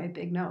liked my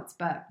big notes,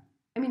 but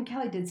I mean,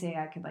 Kelly did say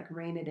I could like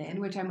rein it in,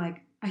 which I'm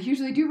like, I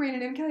usually do rein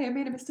it in, Kelly. I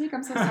made a mistake.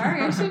 I'm so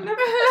sorry. I shouldn't have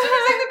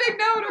said the big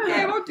note.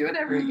 Okay, I won't do it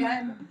ever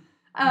again.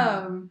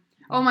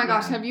 Oh my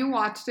gosh, have you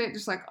watched it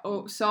just like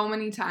so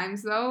many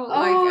times though?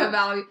 Like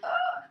evaluate.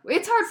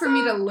 It's hard for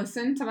me to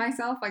listen to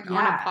myself like on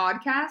a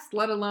podcast,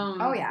 let alone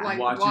like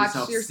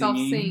watch yourself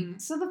sing.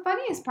 So the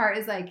funniest part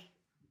is like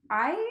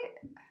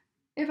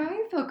if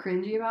I feel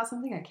cringy about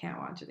something, I can't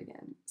watch it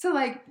again. So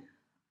like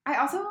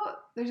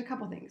there's a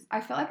couple things.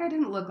 I felt like I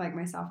didn't look like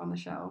myself on the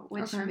show,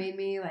 which made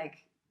me like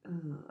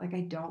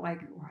I don't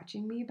like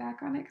watching me back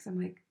on it because I'm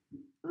like,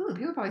 ooh,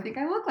 people probably think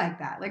I look like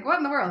that. Like what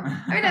in the world?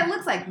 I mean, it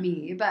looks like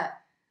me, but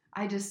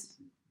I don't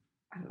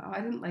know.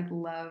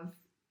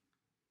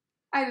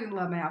 I didn't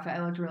love my outfit.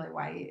 I looked really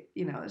white.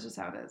 You know, it's just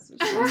how it is. It's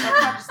just a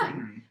self-conscious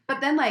thing.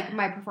 But then, like,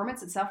 my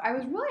performance itself, I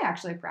was really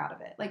actually proud of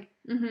it. Like,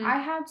 I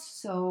had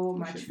so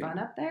much fun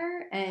up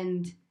there.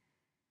 And,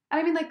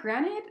 I mean, like,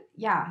 granted,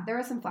 yeah, there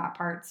were some flat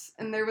parts.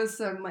 And there was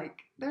some, like,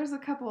 there's a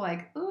couple,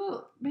 like,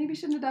 oh, maybe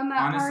shouldn't have done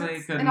that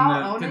honestly, and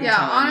I'll own it. Yeah,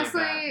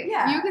 honestly,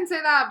 you can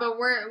say that, but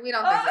we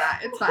don't think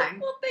that. It's fine.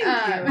 Well,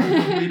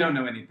 thank you. We don't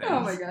know anything. Oh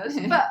my gosh.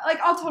 But,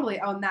 like, I'll totally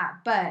own that.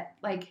 But,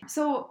 like,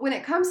 so when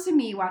it comes to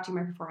me watching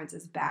my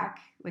performances back,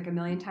 like, a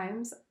million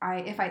times,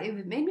 if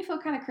it made me feel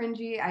kind of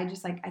cringy, I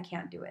just, like, I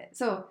can't do it.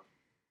 So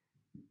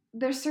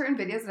there's certain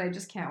videos that I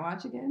just can't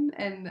watch again.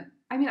 And,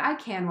 I mean, I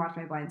can watch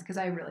my blinds because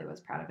I really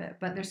was proud of it.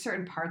 But there's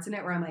certain parts in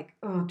it where I'm like,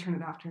 oh, turn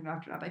it off.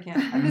 I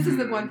can't. And this is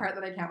the one part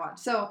that I can't watch.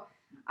 So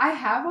I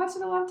have watched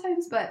it a lot of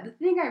times, but the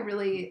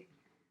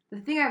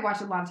thing I've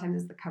watched a lot of times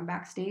is the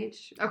comeback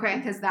stage. Okay.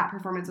 Because that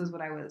performance was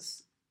what I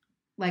was,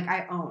 like,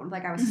 I owned.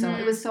 Like, I was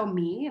it was so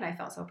me, and I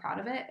felt so proud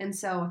of it. And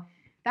so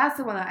that's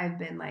the one that I've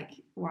been, like,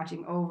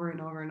 watching over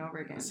and over and over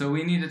again. So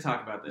we need to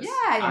talk about this.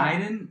 Yeah. I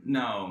didn't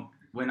know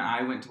when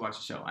I went to watch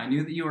the show. I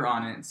knew that you were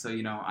on it, so,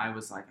 you know, I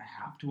was like,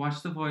 I have to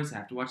watch The Voice.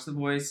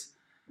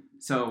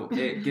 So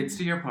it gets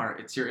to your part.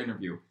 It's your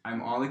interview.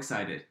 I'm all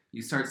excited.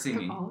 You start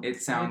singing.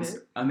 It sounds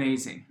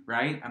amazing,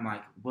 right? I'm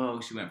like, whoa,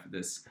 she went for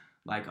this,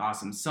 like,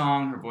 awesome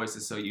song. Her voice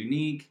is so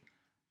unique.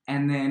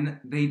 And then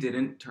they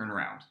didn't turn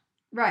around.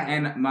 Right.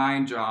 And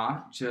my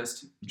jaw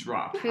just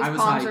dropped. His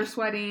palms are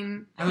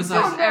sweating. I was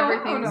like,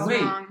 everything's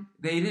wrong.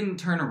 They didn't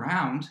turn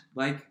around.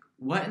 Like,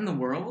 what in the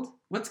world?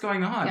 What's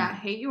going on? Yeah, I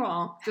hate you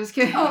all. Just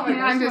kidding. Oh my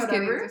gosh, I'm just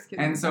kidding.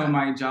 And so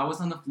my jaw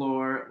was on the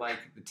floor, like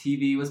the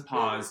TV was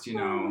paused, you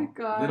know. Oh my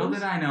gosh. Little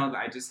did I know that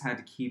I just had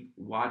to keep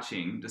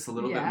watching just a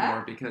little bit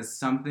more because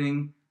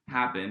something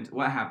happened.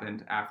 What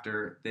happened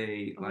after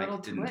they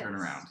didn't turn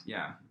around?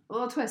 Yeah. A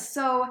little twist.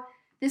 So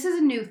this is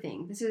a new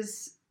thing.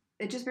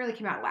 It just barely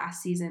came out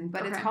last season,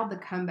 but it's called the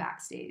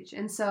comeback stage.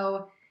 And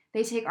so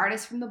they take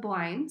artists from the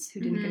blinds who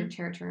didn't get a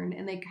chair turn,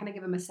 and they kind of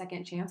give them a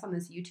second chance on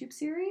this YouTube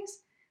series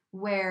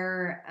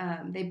where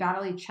they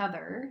battle each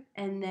other,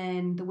 and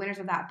then the winners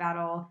of that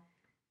battle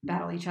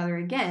each other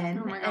again.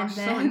 Oh my gosh,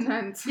 and then, so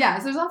intense. Yeah,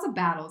 so there's lots of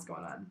battles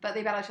going on, but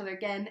they battle each other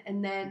again,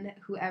 and then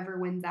whoever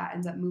wins that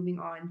ends up moving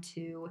on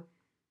to,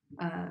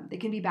 they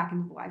can be back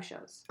into the live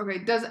shows. Okay,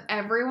 does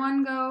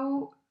everyone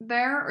go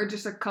there, or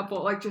just a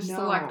couple, like just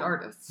select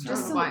artists?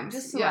 Just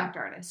select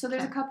artists. So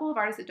there's a couple of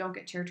artists that don't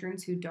get chair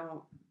turns who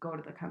don't go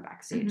to the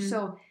comeback stage.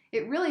 So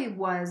it really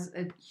was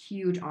a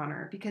huge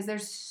honor because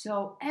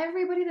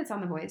everybody that's on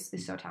The Voice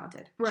is so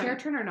talented. Right. Chair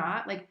turn or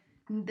not, like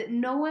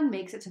no one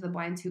makes it to the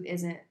blinds who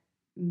isn't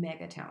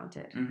mega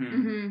talented.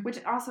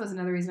 Which also is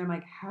another reason I'm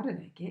like, how did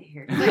I get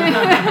here? Like,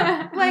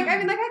 I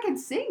mean, like I can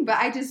sing, but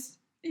I just,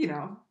 you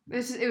know,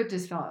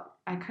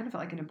 I kind of felt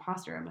like an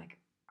imposter. I'm like,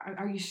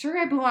 are you sure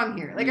I belong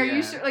here? Like, are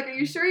you sure? Like, are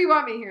you sure you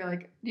want me here?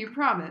 Like, do you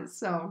promise?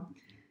 So,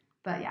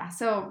 but yeah.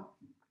 So,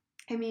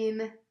 I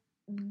mean,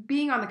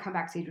 being on the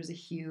comeback stage was a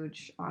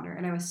huge honor,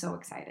 and I was so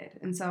excited.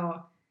 And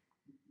so,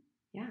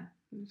 yeah,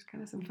 there's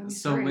kind of some funny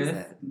stories. So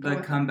with the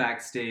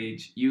comeback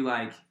stage, you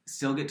like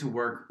still get to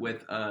work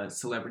with a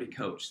celebrity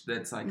coach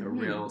that's like a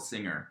real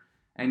singer.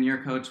 And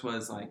your coach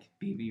was like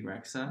BB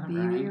Rexa,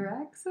 BB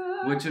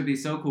Rexa. Which would be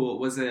so cool.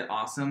 Was it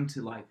awesome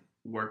to like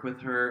work with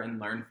her and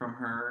learn from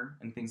her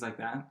and things like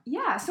that?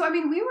 Yeah. So, I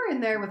mean, we were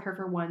in there with her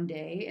for one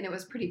day, and it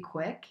was pretty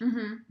quick.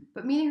 Mm-hmm.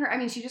 But meeting her, I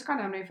mean, she just got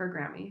nominated for a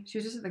Grammy. She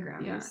was just at the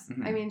Grammys. Yeah.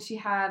 Mm-hmm. I mean, she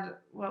had,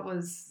 what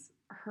was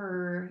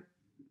her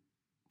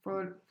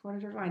Florida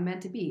Georgia Line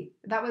meant to be?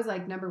 That was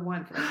like number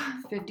 1 for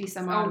like 50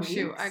 some odd weeks. Oh,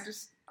 shoot. I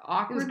just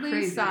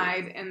awkwardly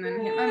sighed and then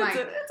hit my mic.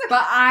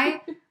 But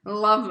I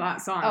love that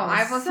song.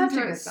 I've listened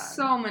to it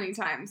so many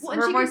times. Well,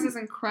 her voice is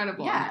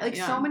incredible. Yeah, like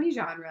so many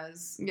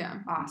genres. Yeah.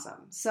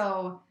 Awesome.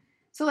 So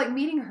like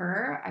meeting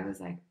her, I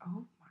was like,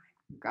 oh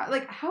my God,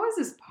 like how is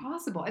this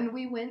possible? And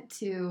we went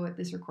to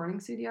this recording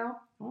studio.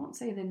 I won't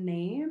say the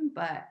name,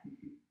 but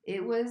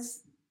it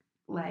was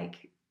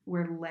like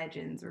where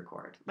legends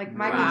record. Like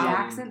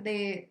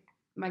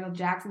Michael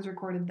Jackson's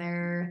recorded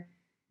there.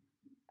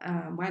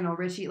 Lionel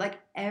Richie, like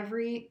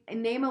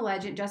name a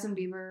legend, Justin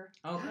Bieber.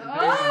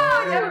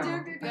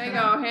 There you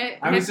go. Hit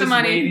I was the just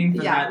money. waiting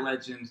for that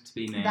legend to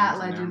be named. That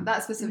legend,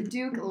 that specific.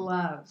 Duke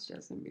loves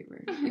Justin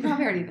Bieber. You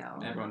probably already know.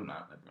 Everyone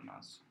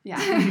knows. Yeah.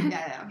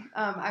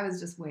 I was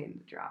just waiting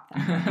to drop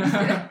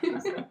that.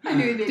 I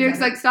knew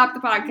Duke's like, stop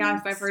the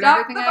podcast. I've heard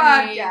everything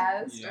I need.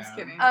 Yeah. Just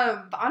kidding.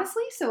 But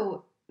honestly,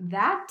 so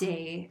that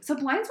day, so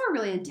blinds were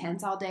really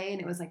intense all day, and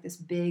it was like this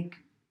big,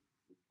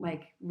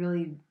 like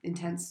really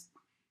intense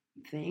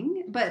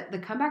thing, but the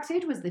comeback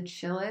stage was the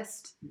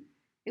chillest.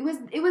 It was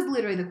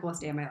literally the coolest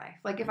day of my life.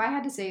 Like if I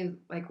had to say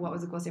like what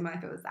was the coolest day of my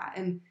life, it was that.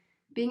 And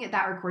being at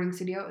that recording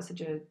studio, it was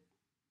such a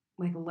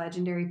like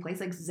legendary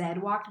place. Like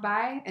Zed walked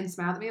by and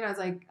smiled at me, and I was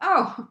like,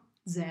 oh,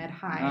 Zed,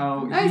 hi.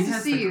 Oh, nice he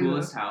has the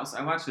coolest house.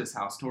 I watched his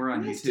house tour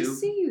on YouTube. Nice to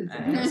see you, Zed.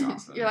 And it was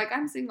awesome. You're like,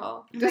 I'm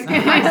single. I'm single,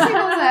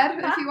 Zed,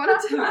 if you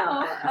wanted to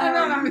know. I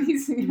don't know if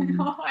he's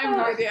single. I have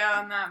no idea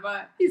on that,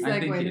 but he's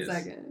like, wait a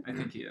second. I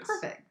think he is.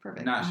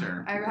 Perfect. Not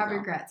sure. I have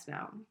regrets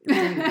now.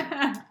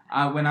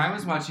 When I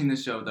was watching the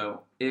show,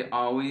 though, it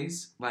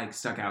always like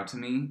stuck out to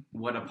me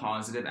what a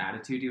positive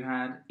attitude you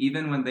had,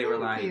 even when they were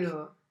like.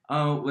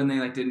 When they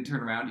like didn't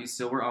turn around, you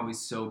still were always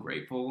so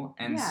grateful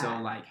and so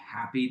like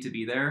happy to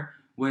be there,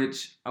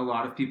 which a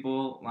lot of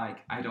people like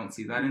I don't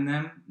see that in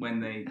them when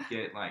they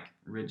get like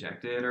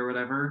rejected or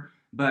whatever.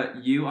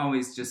 But you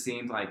always just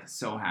seemed like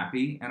so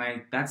happy, and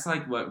that's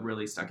like what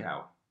really stuck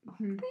out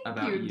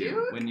about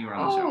you when you were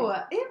on the show.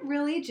 Oh, it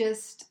really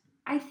just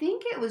I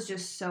think it was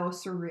just so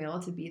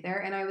surreal to be there,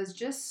 and I was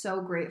just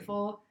so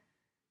grateful,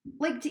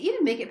 like to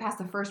even make it past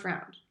the first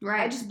round.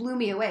 Right, it just blew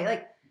me away.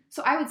 Like.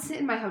 So I would sit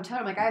in my hotel.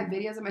 I'm like, I have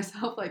videos of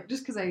myself, like,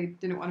 just because I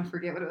didn't want to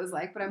forget what it was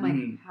like. But I'm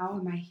like, how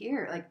am I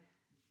here? Like,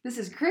 this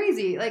is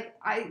crazy. Like,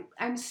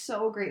 I'm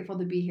so grateful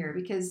to be here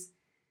because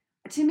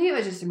to me, it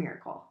was just a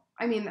miracle.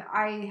 I mean,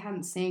 I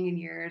hadn't sang in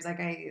years. Like,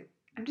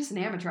 I'm just an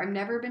amateur. I've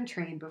never been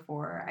trained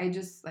before. I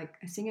just, like,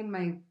 I sing in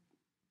my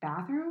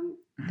bathroom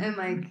and,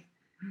 like,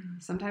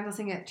 sometimes I'll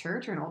sing at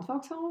church or an old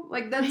folks home.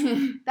 Like,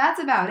 that's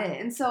about it.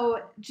 And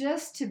so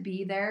just to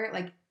be there,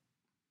 like,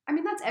 I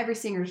mean, that's every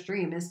singer's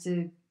dream is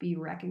to be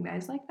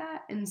recognized like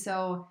that. And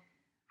so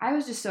I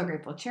was just so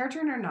grateful. Chair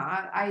turn or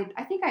not, I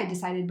think I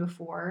decided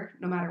before,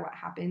 no matter what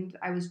happened,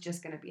 I was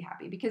just going to be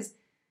happy. Because,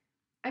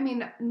 I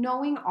mean,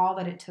 knowing all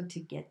that it took to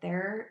get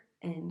there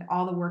and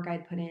all the work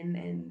I'd put in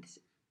and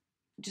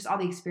just all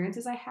the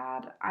experiences I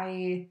had,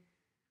 I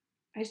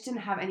just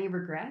didn't have any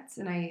regrets.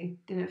 And I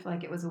didn't feel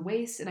like it was a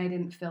waste. And I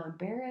didn't feel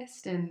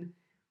embarrassed. And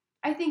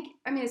I mean,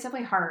 it's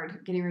definitely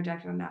hard getting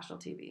rejected on national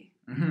TV.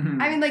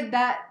 I mean, like,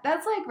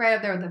 that's, like, right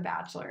up there with The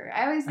Bachelor.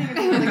 I always think of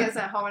people that get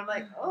sent home and I'm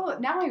like, oh,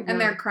 now I really... And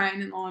they're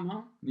crying in the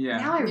limo. Yeah.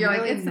 Now You're really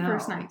like, it's know. the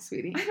first night,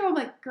 sweetie. I know, I'm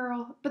like,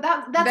 girl. But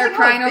that's they're like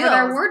crying how it over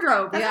their feels.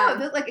 wardrobe. That's how it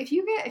feels. Like, if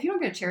you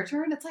don't get a chair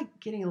turn, it's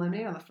like getting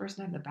eliminated on the first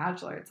night of The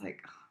Bachelor. It's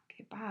like, oh,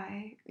 okay,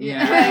 bye.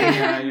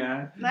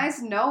 Yeah.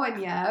 Nice knowing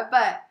you.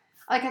 But,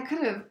 like,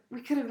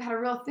 we could have had a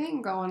real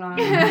thing going on,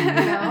 you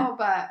know?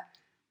 But,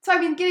 so, I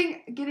mean,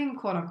 getting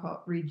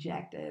quote-unquote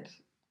rejected,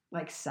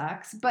 like,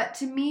 sucks. But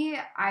to me,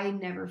 I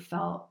never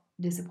felt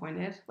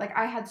disappointed. Like,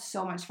 I had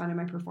so much fun in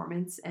my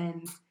performance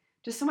and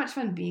just so much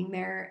fun being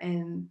there,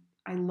 and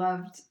I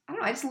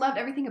just loved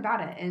everything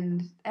about it,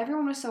 and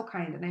everyone was so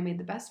kind, and I made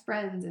the best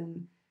friends,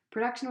 and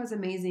production was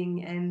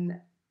amazing, and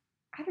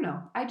I don't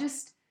know, I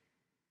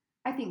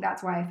think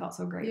that's why I felt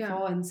so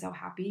grateful and so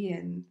happy,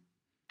 and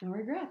no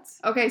regrets.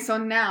 Okay, so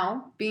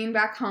now, being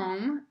back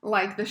home,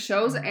 like, the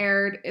show's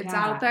aired, it's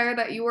out there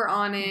that you were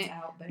on it, it's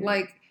out there.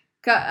 Like,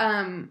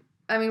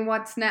 I mean,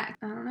 what's next?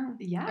 I don't know.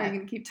 Yeah. Are you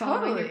going to keep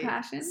following your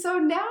passion? So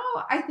now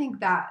I think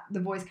that The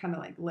Voice kind of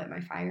like lit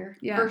my fire.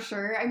 Yeah. For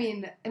sure. I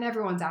mean, and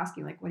everyone's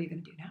asking, like, what are you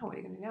going to do now? What are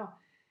you going to do now?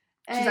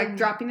 And she's like,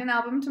 dropping an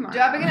album tomorrow.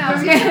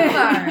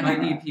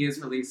 My EP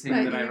is releasing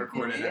that I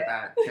recorded at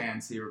that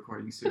fancy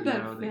recording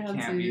studio that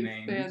can't be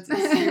named. Fancy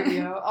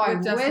studio. Oh, I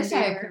wish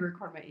I could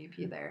record my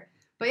EP there.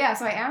 But yeah,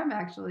 so I am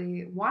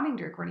actually wanting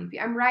to record an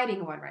EP. I'm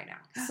writing one right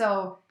now.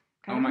 So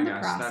kind of in the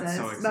process. That's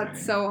so exciting.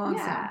 That's so awesome.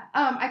 Yeah.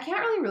 I can't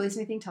really release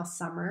anything till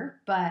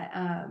summer, but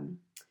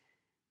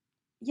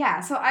yeah,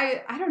 so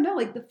I don't know.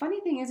 Like the funny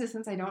thing is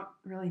since I don't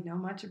really know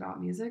much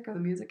about music or the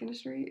music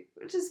industry,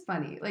 which is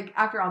funny. Like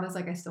after all this,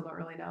 like I still don't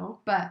really know,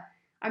 but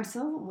I'm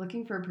still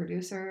looking for a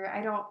producer.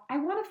 I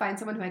want to find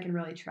someone who I can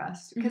really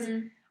trust because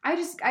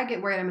I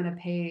get worried I'm going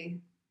to pay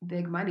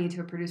big money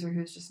to a producer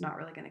who's just not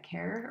really going to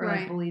care or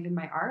like believe in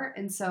my art.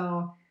 And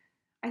so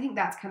I think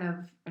that's kind of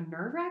a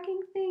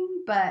nerve-wracking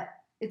thing, but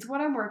it's what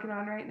I'm working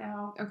on right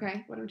now.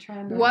 Okay. What I'm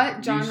trying to.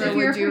 What genre if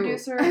you're would a you?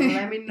 producer,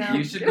 let me know.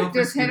 You should go for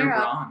Just hit Scooter her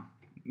up. Braun.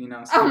 You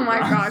know, Oh my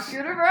gosh.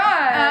 Scooter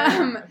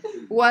Braun.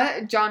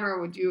 What genre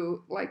would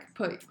you like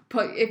put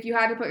if you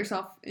had to put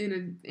yourself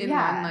in one?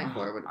 Like,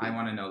 where would it be? I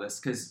want to know this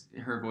because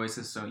her voice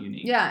is so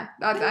unique. Yeah,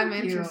 I'm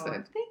Thank you.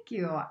 interested. Thank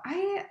you.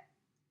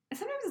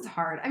 Sometimes it's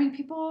hard. I mean,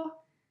 people.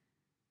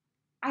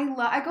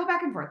 I go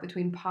back and forth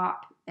between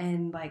pop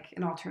and like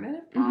an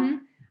alternative pop. Mm-hmm.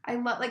 I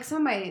love like some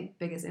of my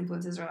biggest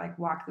influences are like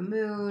Walk the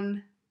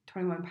Moon,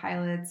 21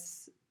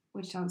 Pilots,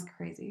 which sounds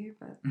crazy,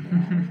 but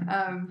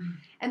yeah.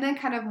 And then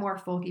kind of more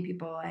folky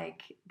people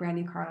like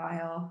Brandi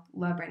Carlile,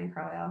 love Brandi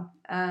Carlile,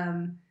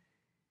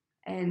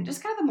 and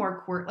just kind of the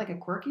more like a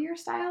quirkier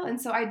style.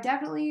 And so I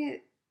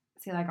definitely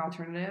say like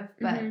alternative,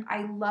 but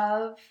I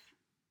love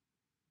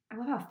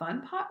how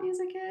fun pop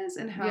music is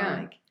and how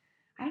like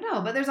I don't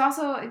know. But there's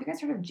also, have you guys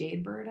heard of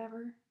Jade Bird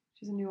ever?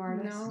 She's a new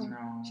artist.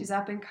 No. She's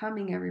up and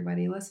coming.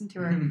 Everybody, listen to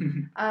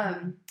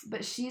her.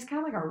 But she's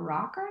kind of like a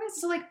rock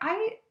artist. So like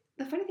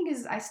the funny thing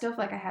is I still feel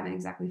like I haven't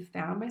exactly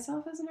found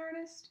myself as an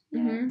artist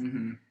yet.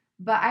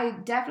 But I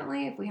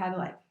definitely, if we had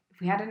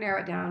to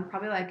narrow it down,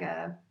 probably like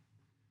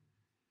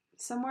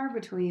somewhere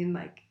between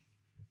like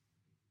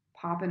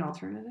pop and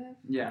alternative.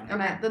 Yeah.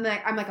 And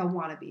I'm like a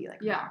wannabe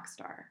like rock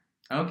star.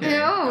 Okay.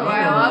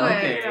 I love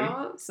it. You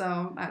know?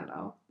 So I don't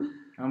know.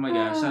 Oh my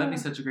gosh, that'd be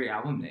such a great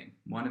album name.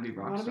 Wannabe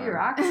Rockstar.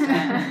 Wannabe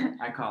Rockstar.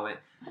 I call it.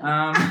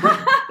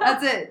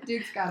 That's it.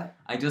 Duke's got it.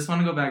 I just want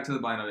to go back to the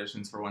blind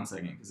auditions for 1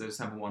 second because I just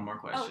have one more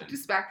question. Oh,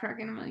 just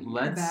backtracking. I'm like,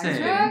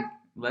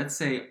 Let's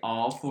say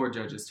all 4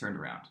 judges turned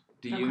around.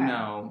 Do you Okay.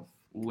 know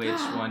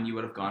which one you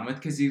would have gone with?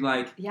 Because you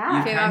like, Yeah.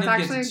 you okay, kind that's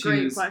of get actually to a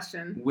great choose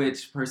question.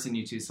 which person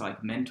you choose to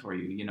like mentor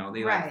you. You know,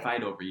 they Right. like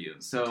fight over you.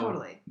 So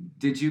Totally.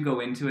 did you go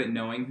into it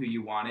knowing who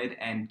you wanted,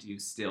 and do you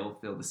still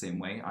feel the same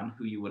way on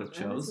who you would have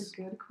chose? That's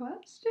a good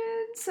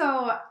question.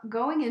 So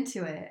going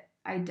into it,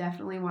 I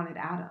definitely wanted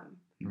Adam.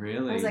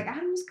 Really? I was like,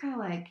 Adam's kind of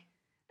like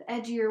the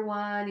edgier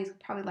one. He's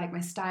probably like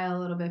my style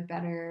a little bit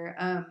better.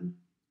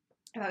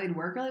 I thought we'd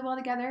work really well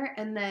together.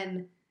 And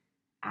then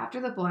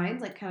after the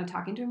blinds, like kind of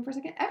talking to him for a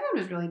second, everyone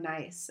was really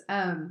nice.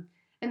 And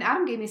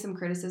Adam gave me some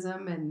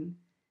criticism, and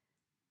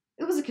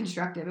it was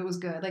constructive. It was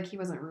good. Like he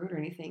wasn't rude or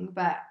anything.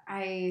 But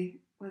I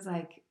was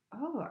like,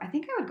 oh, I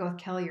think I would go with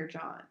Kelly or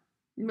John.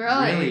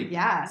 Really?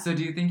 Yeah. So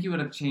do you think you would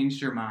have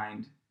changed your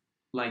mind,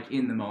 like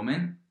in the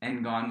moment,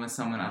 and gone with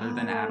someone other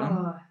than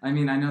Adam? I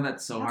mean, I know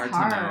that's so That's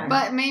hard to hard. know.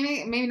 But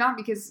maybe not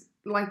because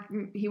like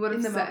he would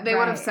have they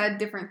would have said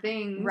different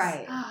things.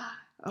 Right.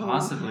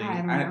 Possibly.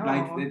 I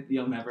don't know.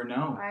 You'll never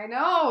know. I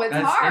know. It's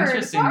That's hard. It's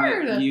interesting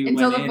hard. that you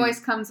Until went the in. voice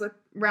comes with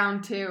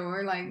round 2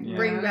 or like Yeah.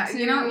 bring back.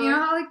 You know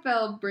how like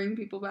they'll bring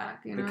people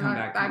back. You The know,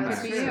 comeback that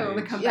could be stage. you.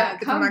 The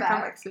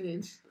comeback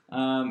stage.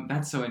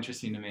 That's so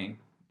interesting to me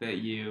that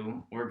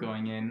you were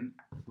going in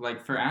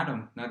like for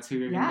Adam. That's who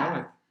you're gonna go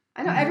with.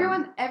 I know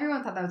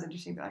everyone thought that was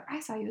interesting. They're like, I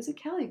saw you as a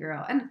Kelly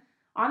girl. And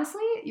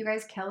honestly, you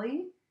guys,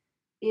 Kelly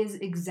is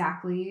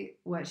exactly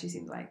what she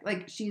seems like.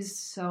 Like she's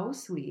so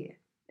sweet.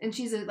 And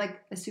she's a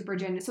super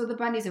genuine. So the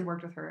Bundys have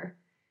worked with her,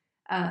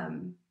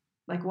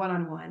 like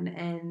one-on-one,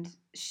 and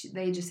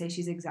they just say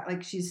she's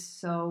she's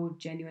so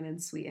genuine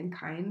and sweet and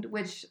kind,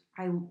 which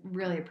I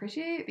really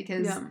appreciate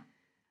because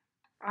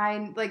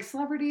I like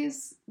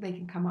celebrities. They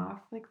can come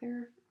off like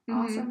they're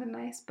awesome and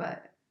nice,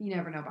 but you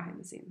never know behind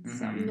the scenes.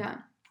 So yeah.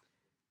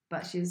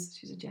 But she's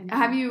a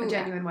genuine, a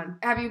genuine one.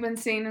 Have you been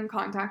staying in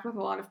contact with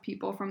a lot of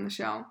people from the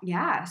show?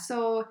 Yeah.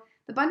 So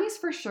the Bundys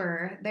for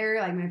sure. They're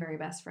like my very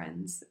best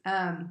friends.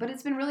 But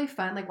it's been really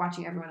fun like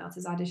watching everyone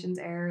else's auditions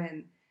air,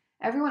 and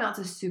everyone else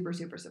is super,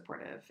 super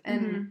supportive.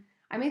 And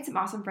I made some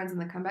awesome friends in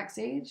the comeback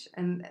stage,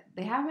 and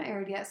they haven't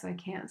aired yet, so I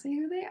can't say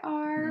who they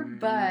are,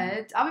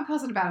 but I'll be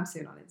posting about them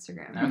soon on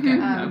Instagram.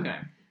 Okay. Okay.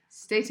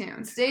 Stay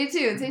tuned. Stay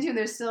tuned.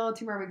 There's still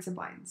 2 more weeks of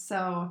blinds.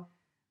 So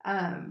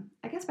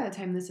I guess by the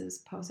time this is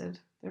posted,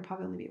 there'll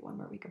probably only be 1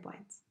 more week of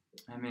blinds.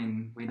 I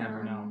mean, we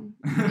never know.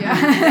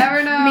 Yeah,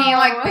 never know. Me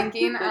like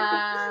thinking,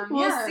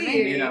 we'll see.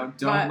 Maybe,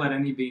 don't let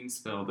any beans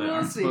spill that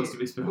aren't supposed to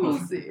be spilled. We'll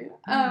see.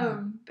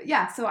 But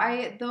yeah, so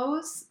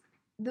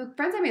the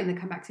friends I made in the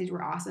comeback stage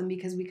were awesome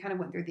because we kind of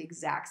went through the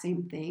exact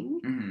same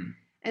thing. Mm-hmm.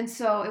 And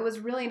so it was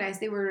really nice.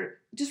 They were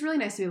just really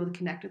nice to be able to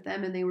connect with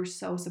them, and they were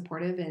so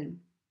supportive. And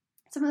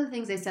some of the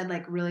things they said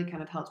like really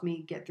kind of helped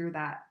me get through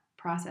that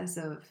process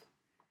of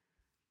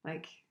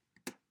like,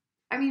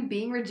 I mean,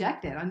 being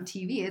rejected on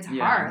TV. It's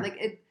hard.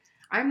 Like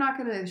I'm not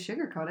going to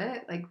sugarcoat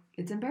it. Like,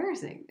 it's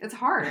embarrassing. It's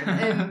hard.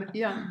 And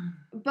Yeah.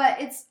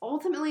 but it's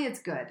ultimately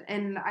it's good.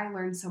 And I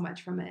learned so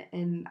much from it.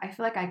 And I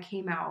feel like I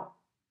came out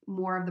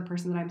more of the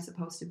person that I'm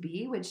supposed to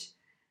be, which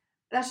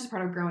that's just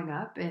part of growing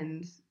up.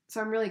 And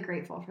so I'm really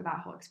grateful for that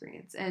whole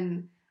experience.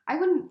 And I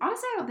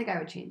don't think I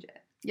would change it.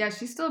 Yeah,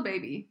 she's still a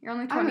baby. You're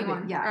only I'm a 21,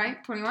 baby, yeah.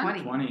 right?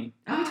 21? 20.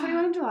 I'll be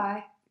 21 in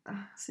July.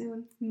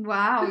 Soon.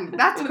 Wow,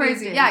 that's One of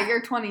crazy. these Yeah, days.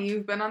 you're 20.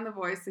 You've been on The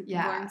Voice. Like,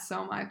 Yeah. You've learned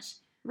so much.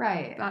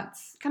 Right.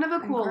 That's Kind of a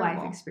cool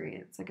incredible. life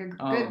experience. Like a good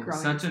Oh, growing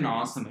such an experience.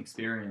 awesome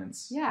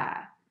experience.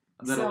 Yeah.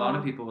 That a lot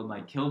of people would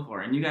like kill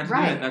for, and you got to do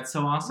Right. it. That's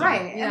so awesome.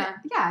 Right. Yeah.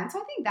 And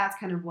so I think that's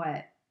kind of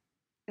what,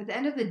 at the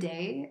end of the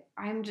day,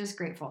 I'm just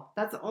grateful.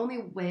 That's the only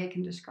way I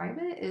can describe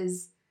it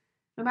is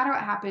no matter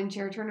what happened,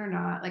 chair turn or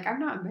not, like I'm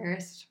not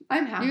embarrassed.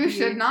 I'm happy. You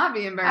should not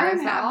be I'm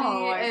embarrassed at happy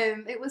all. Like,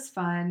 and it was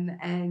fun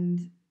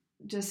and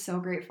just so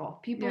grateful.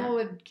 People Yeah.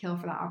 would kill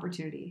for that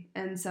opportunity.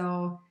 And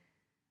so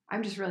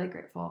I'm just really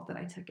grateful that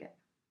I took it.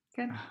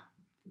 good.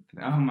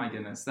 Oh my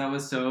goodness, that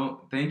was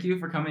so. Thank you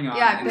for coming on.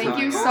 Yeah, and thank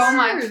telling you us so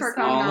much for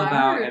coming all on.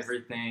 about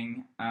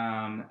everything.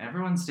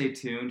 Everyone, stay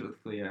tuned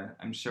with Klea.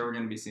 I'm sure we're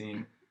gonna be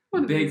seeing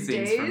One of big these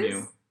things from days.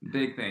 you.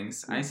 Big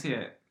things. I see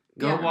it.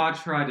 Go Yeah. watch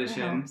her I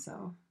audition. hope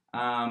so.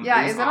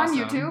 Yeah, was is it on awesome.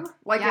 YouTube?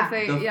 Like Yeah. if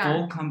they, The yeah.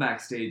 full comeback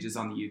stage is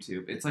on the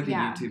YouTube. It's like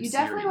Yeah. a YouTube You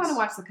definitely want to series.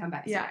 watch the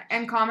comeback. Yeah, stage.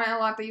 and comment a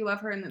lot that you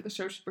love her and that the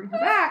show should bring her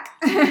back.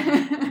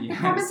 Yes.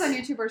 Comments on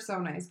YouTube are so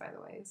nice, by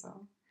the way.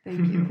 So thank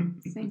you.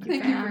 Thank you,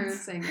 Thank you for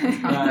fans. saying those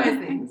But nice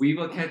things. we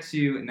will catch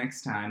you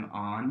next time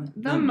on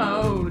The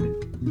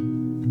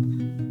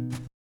Mode.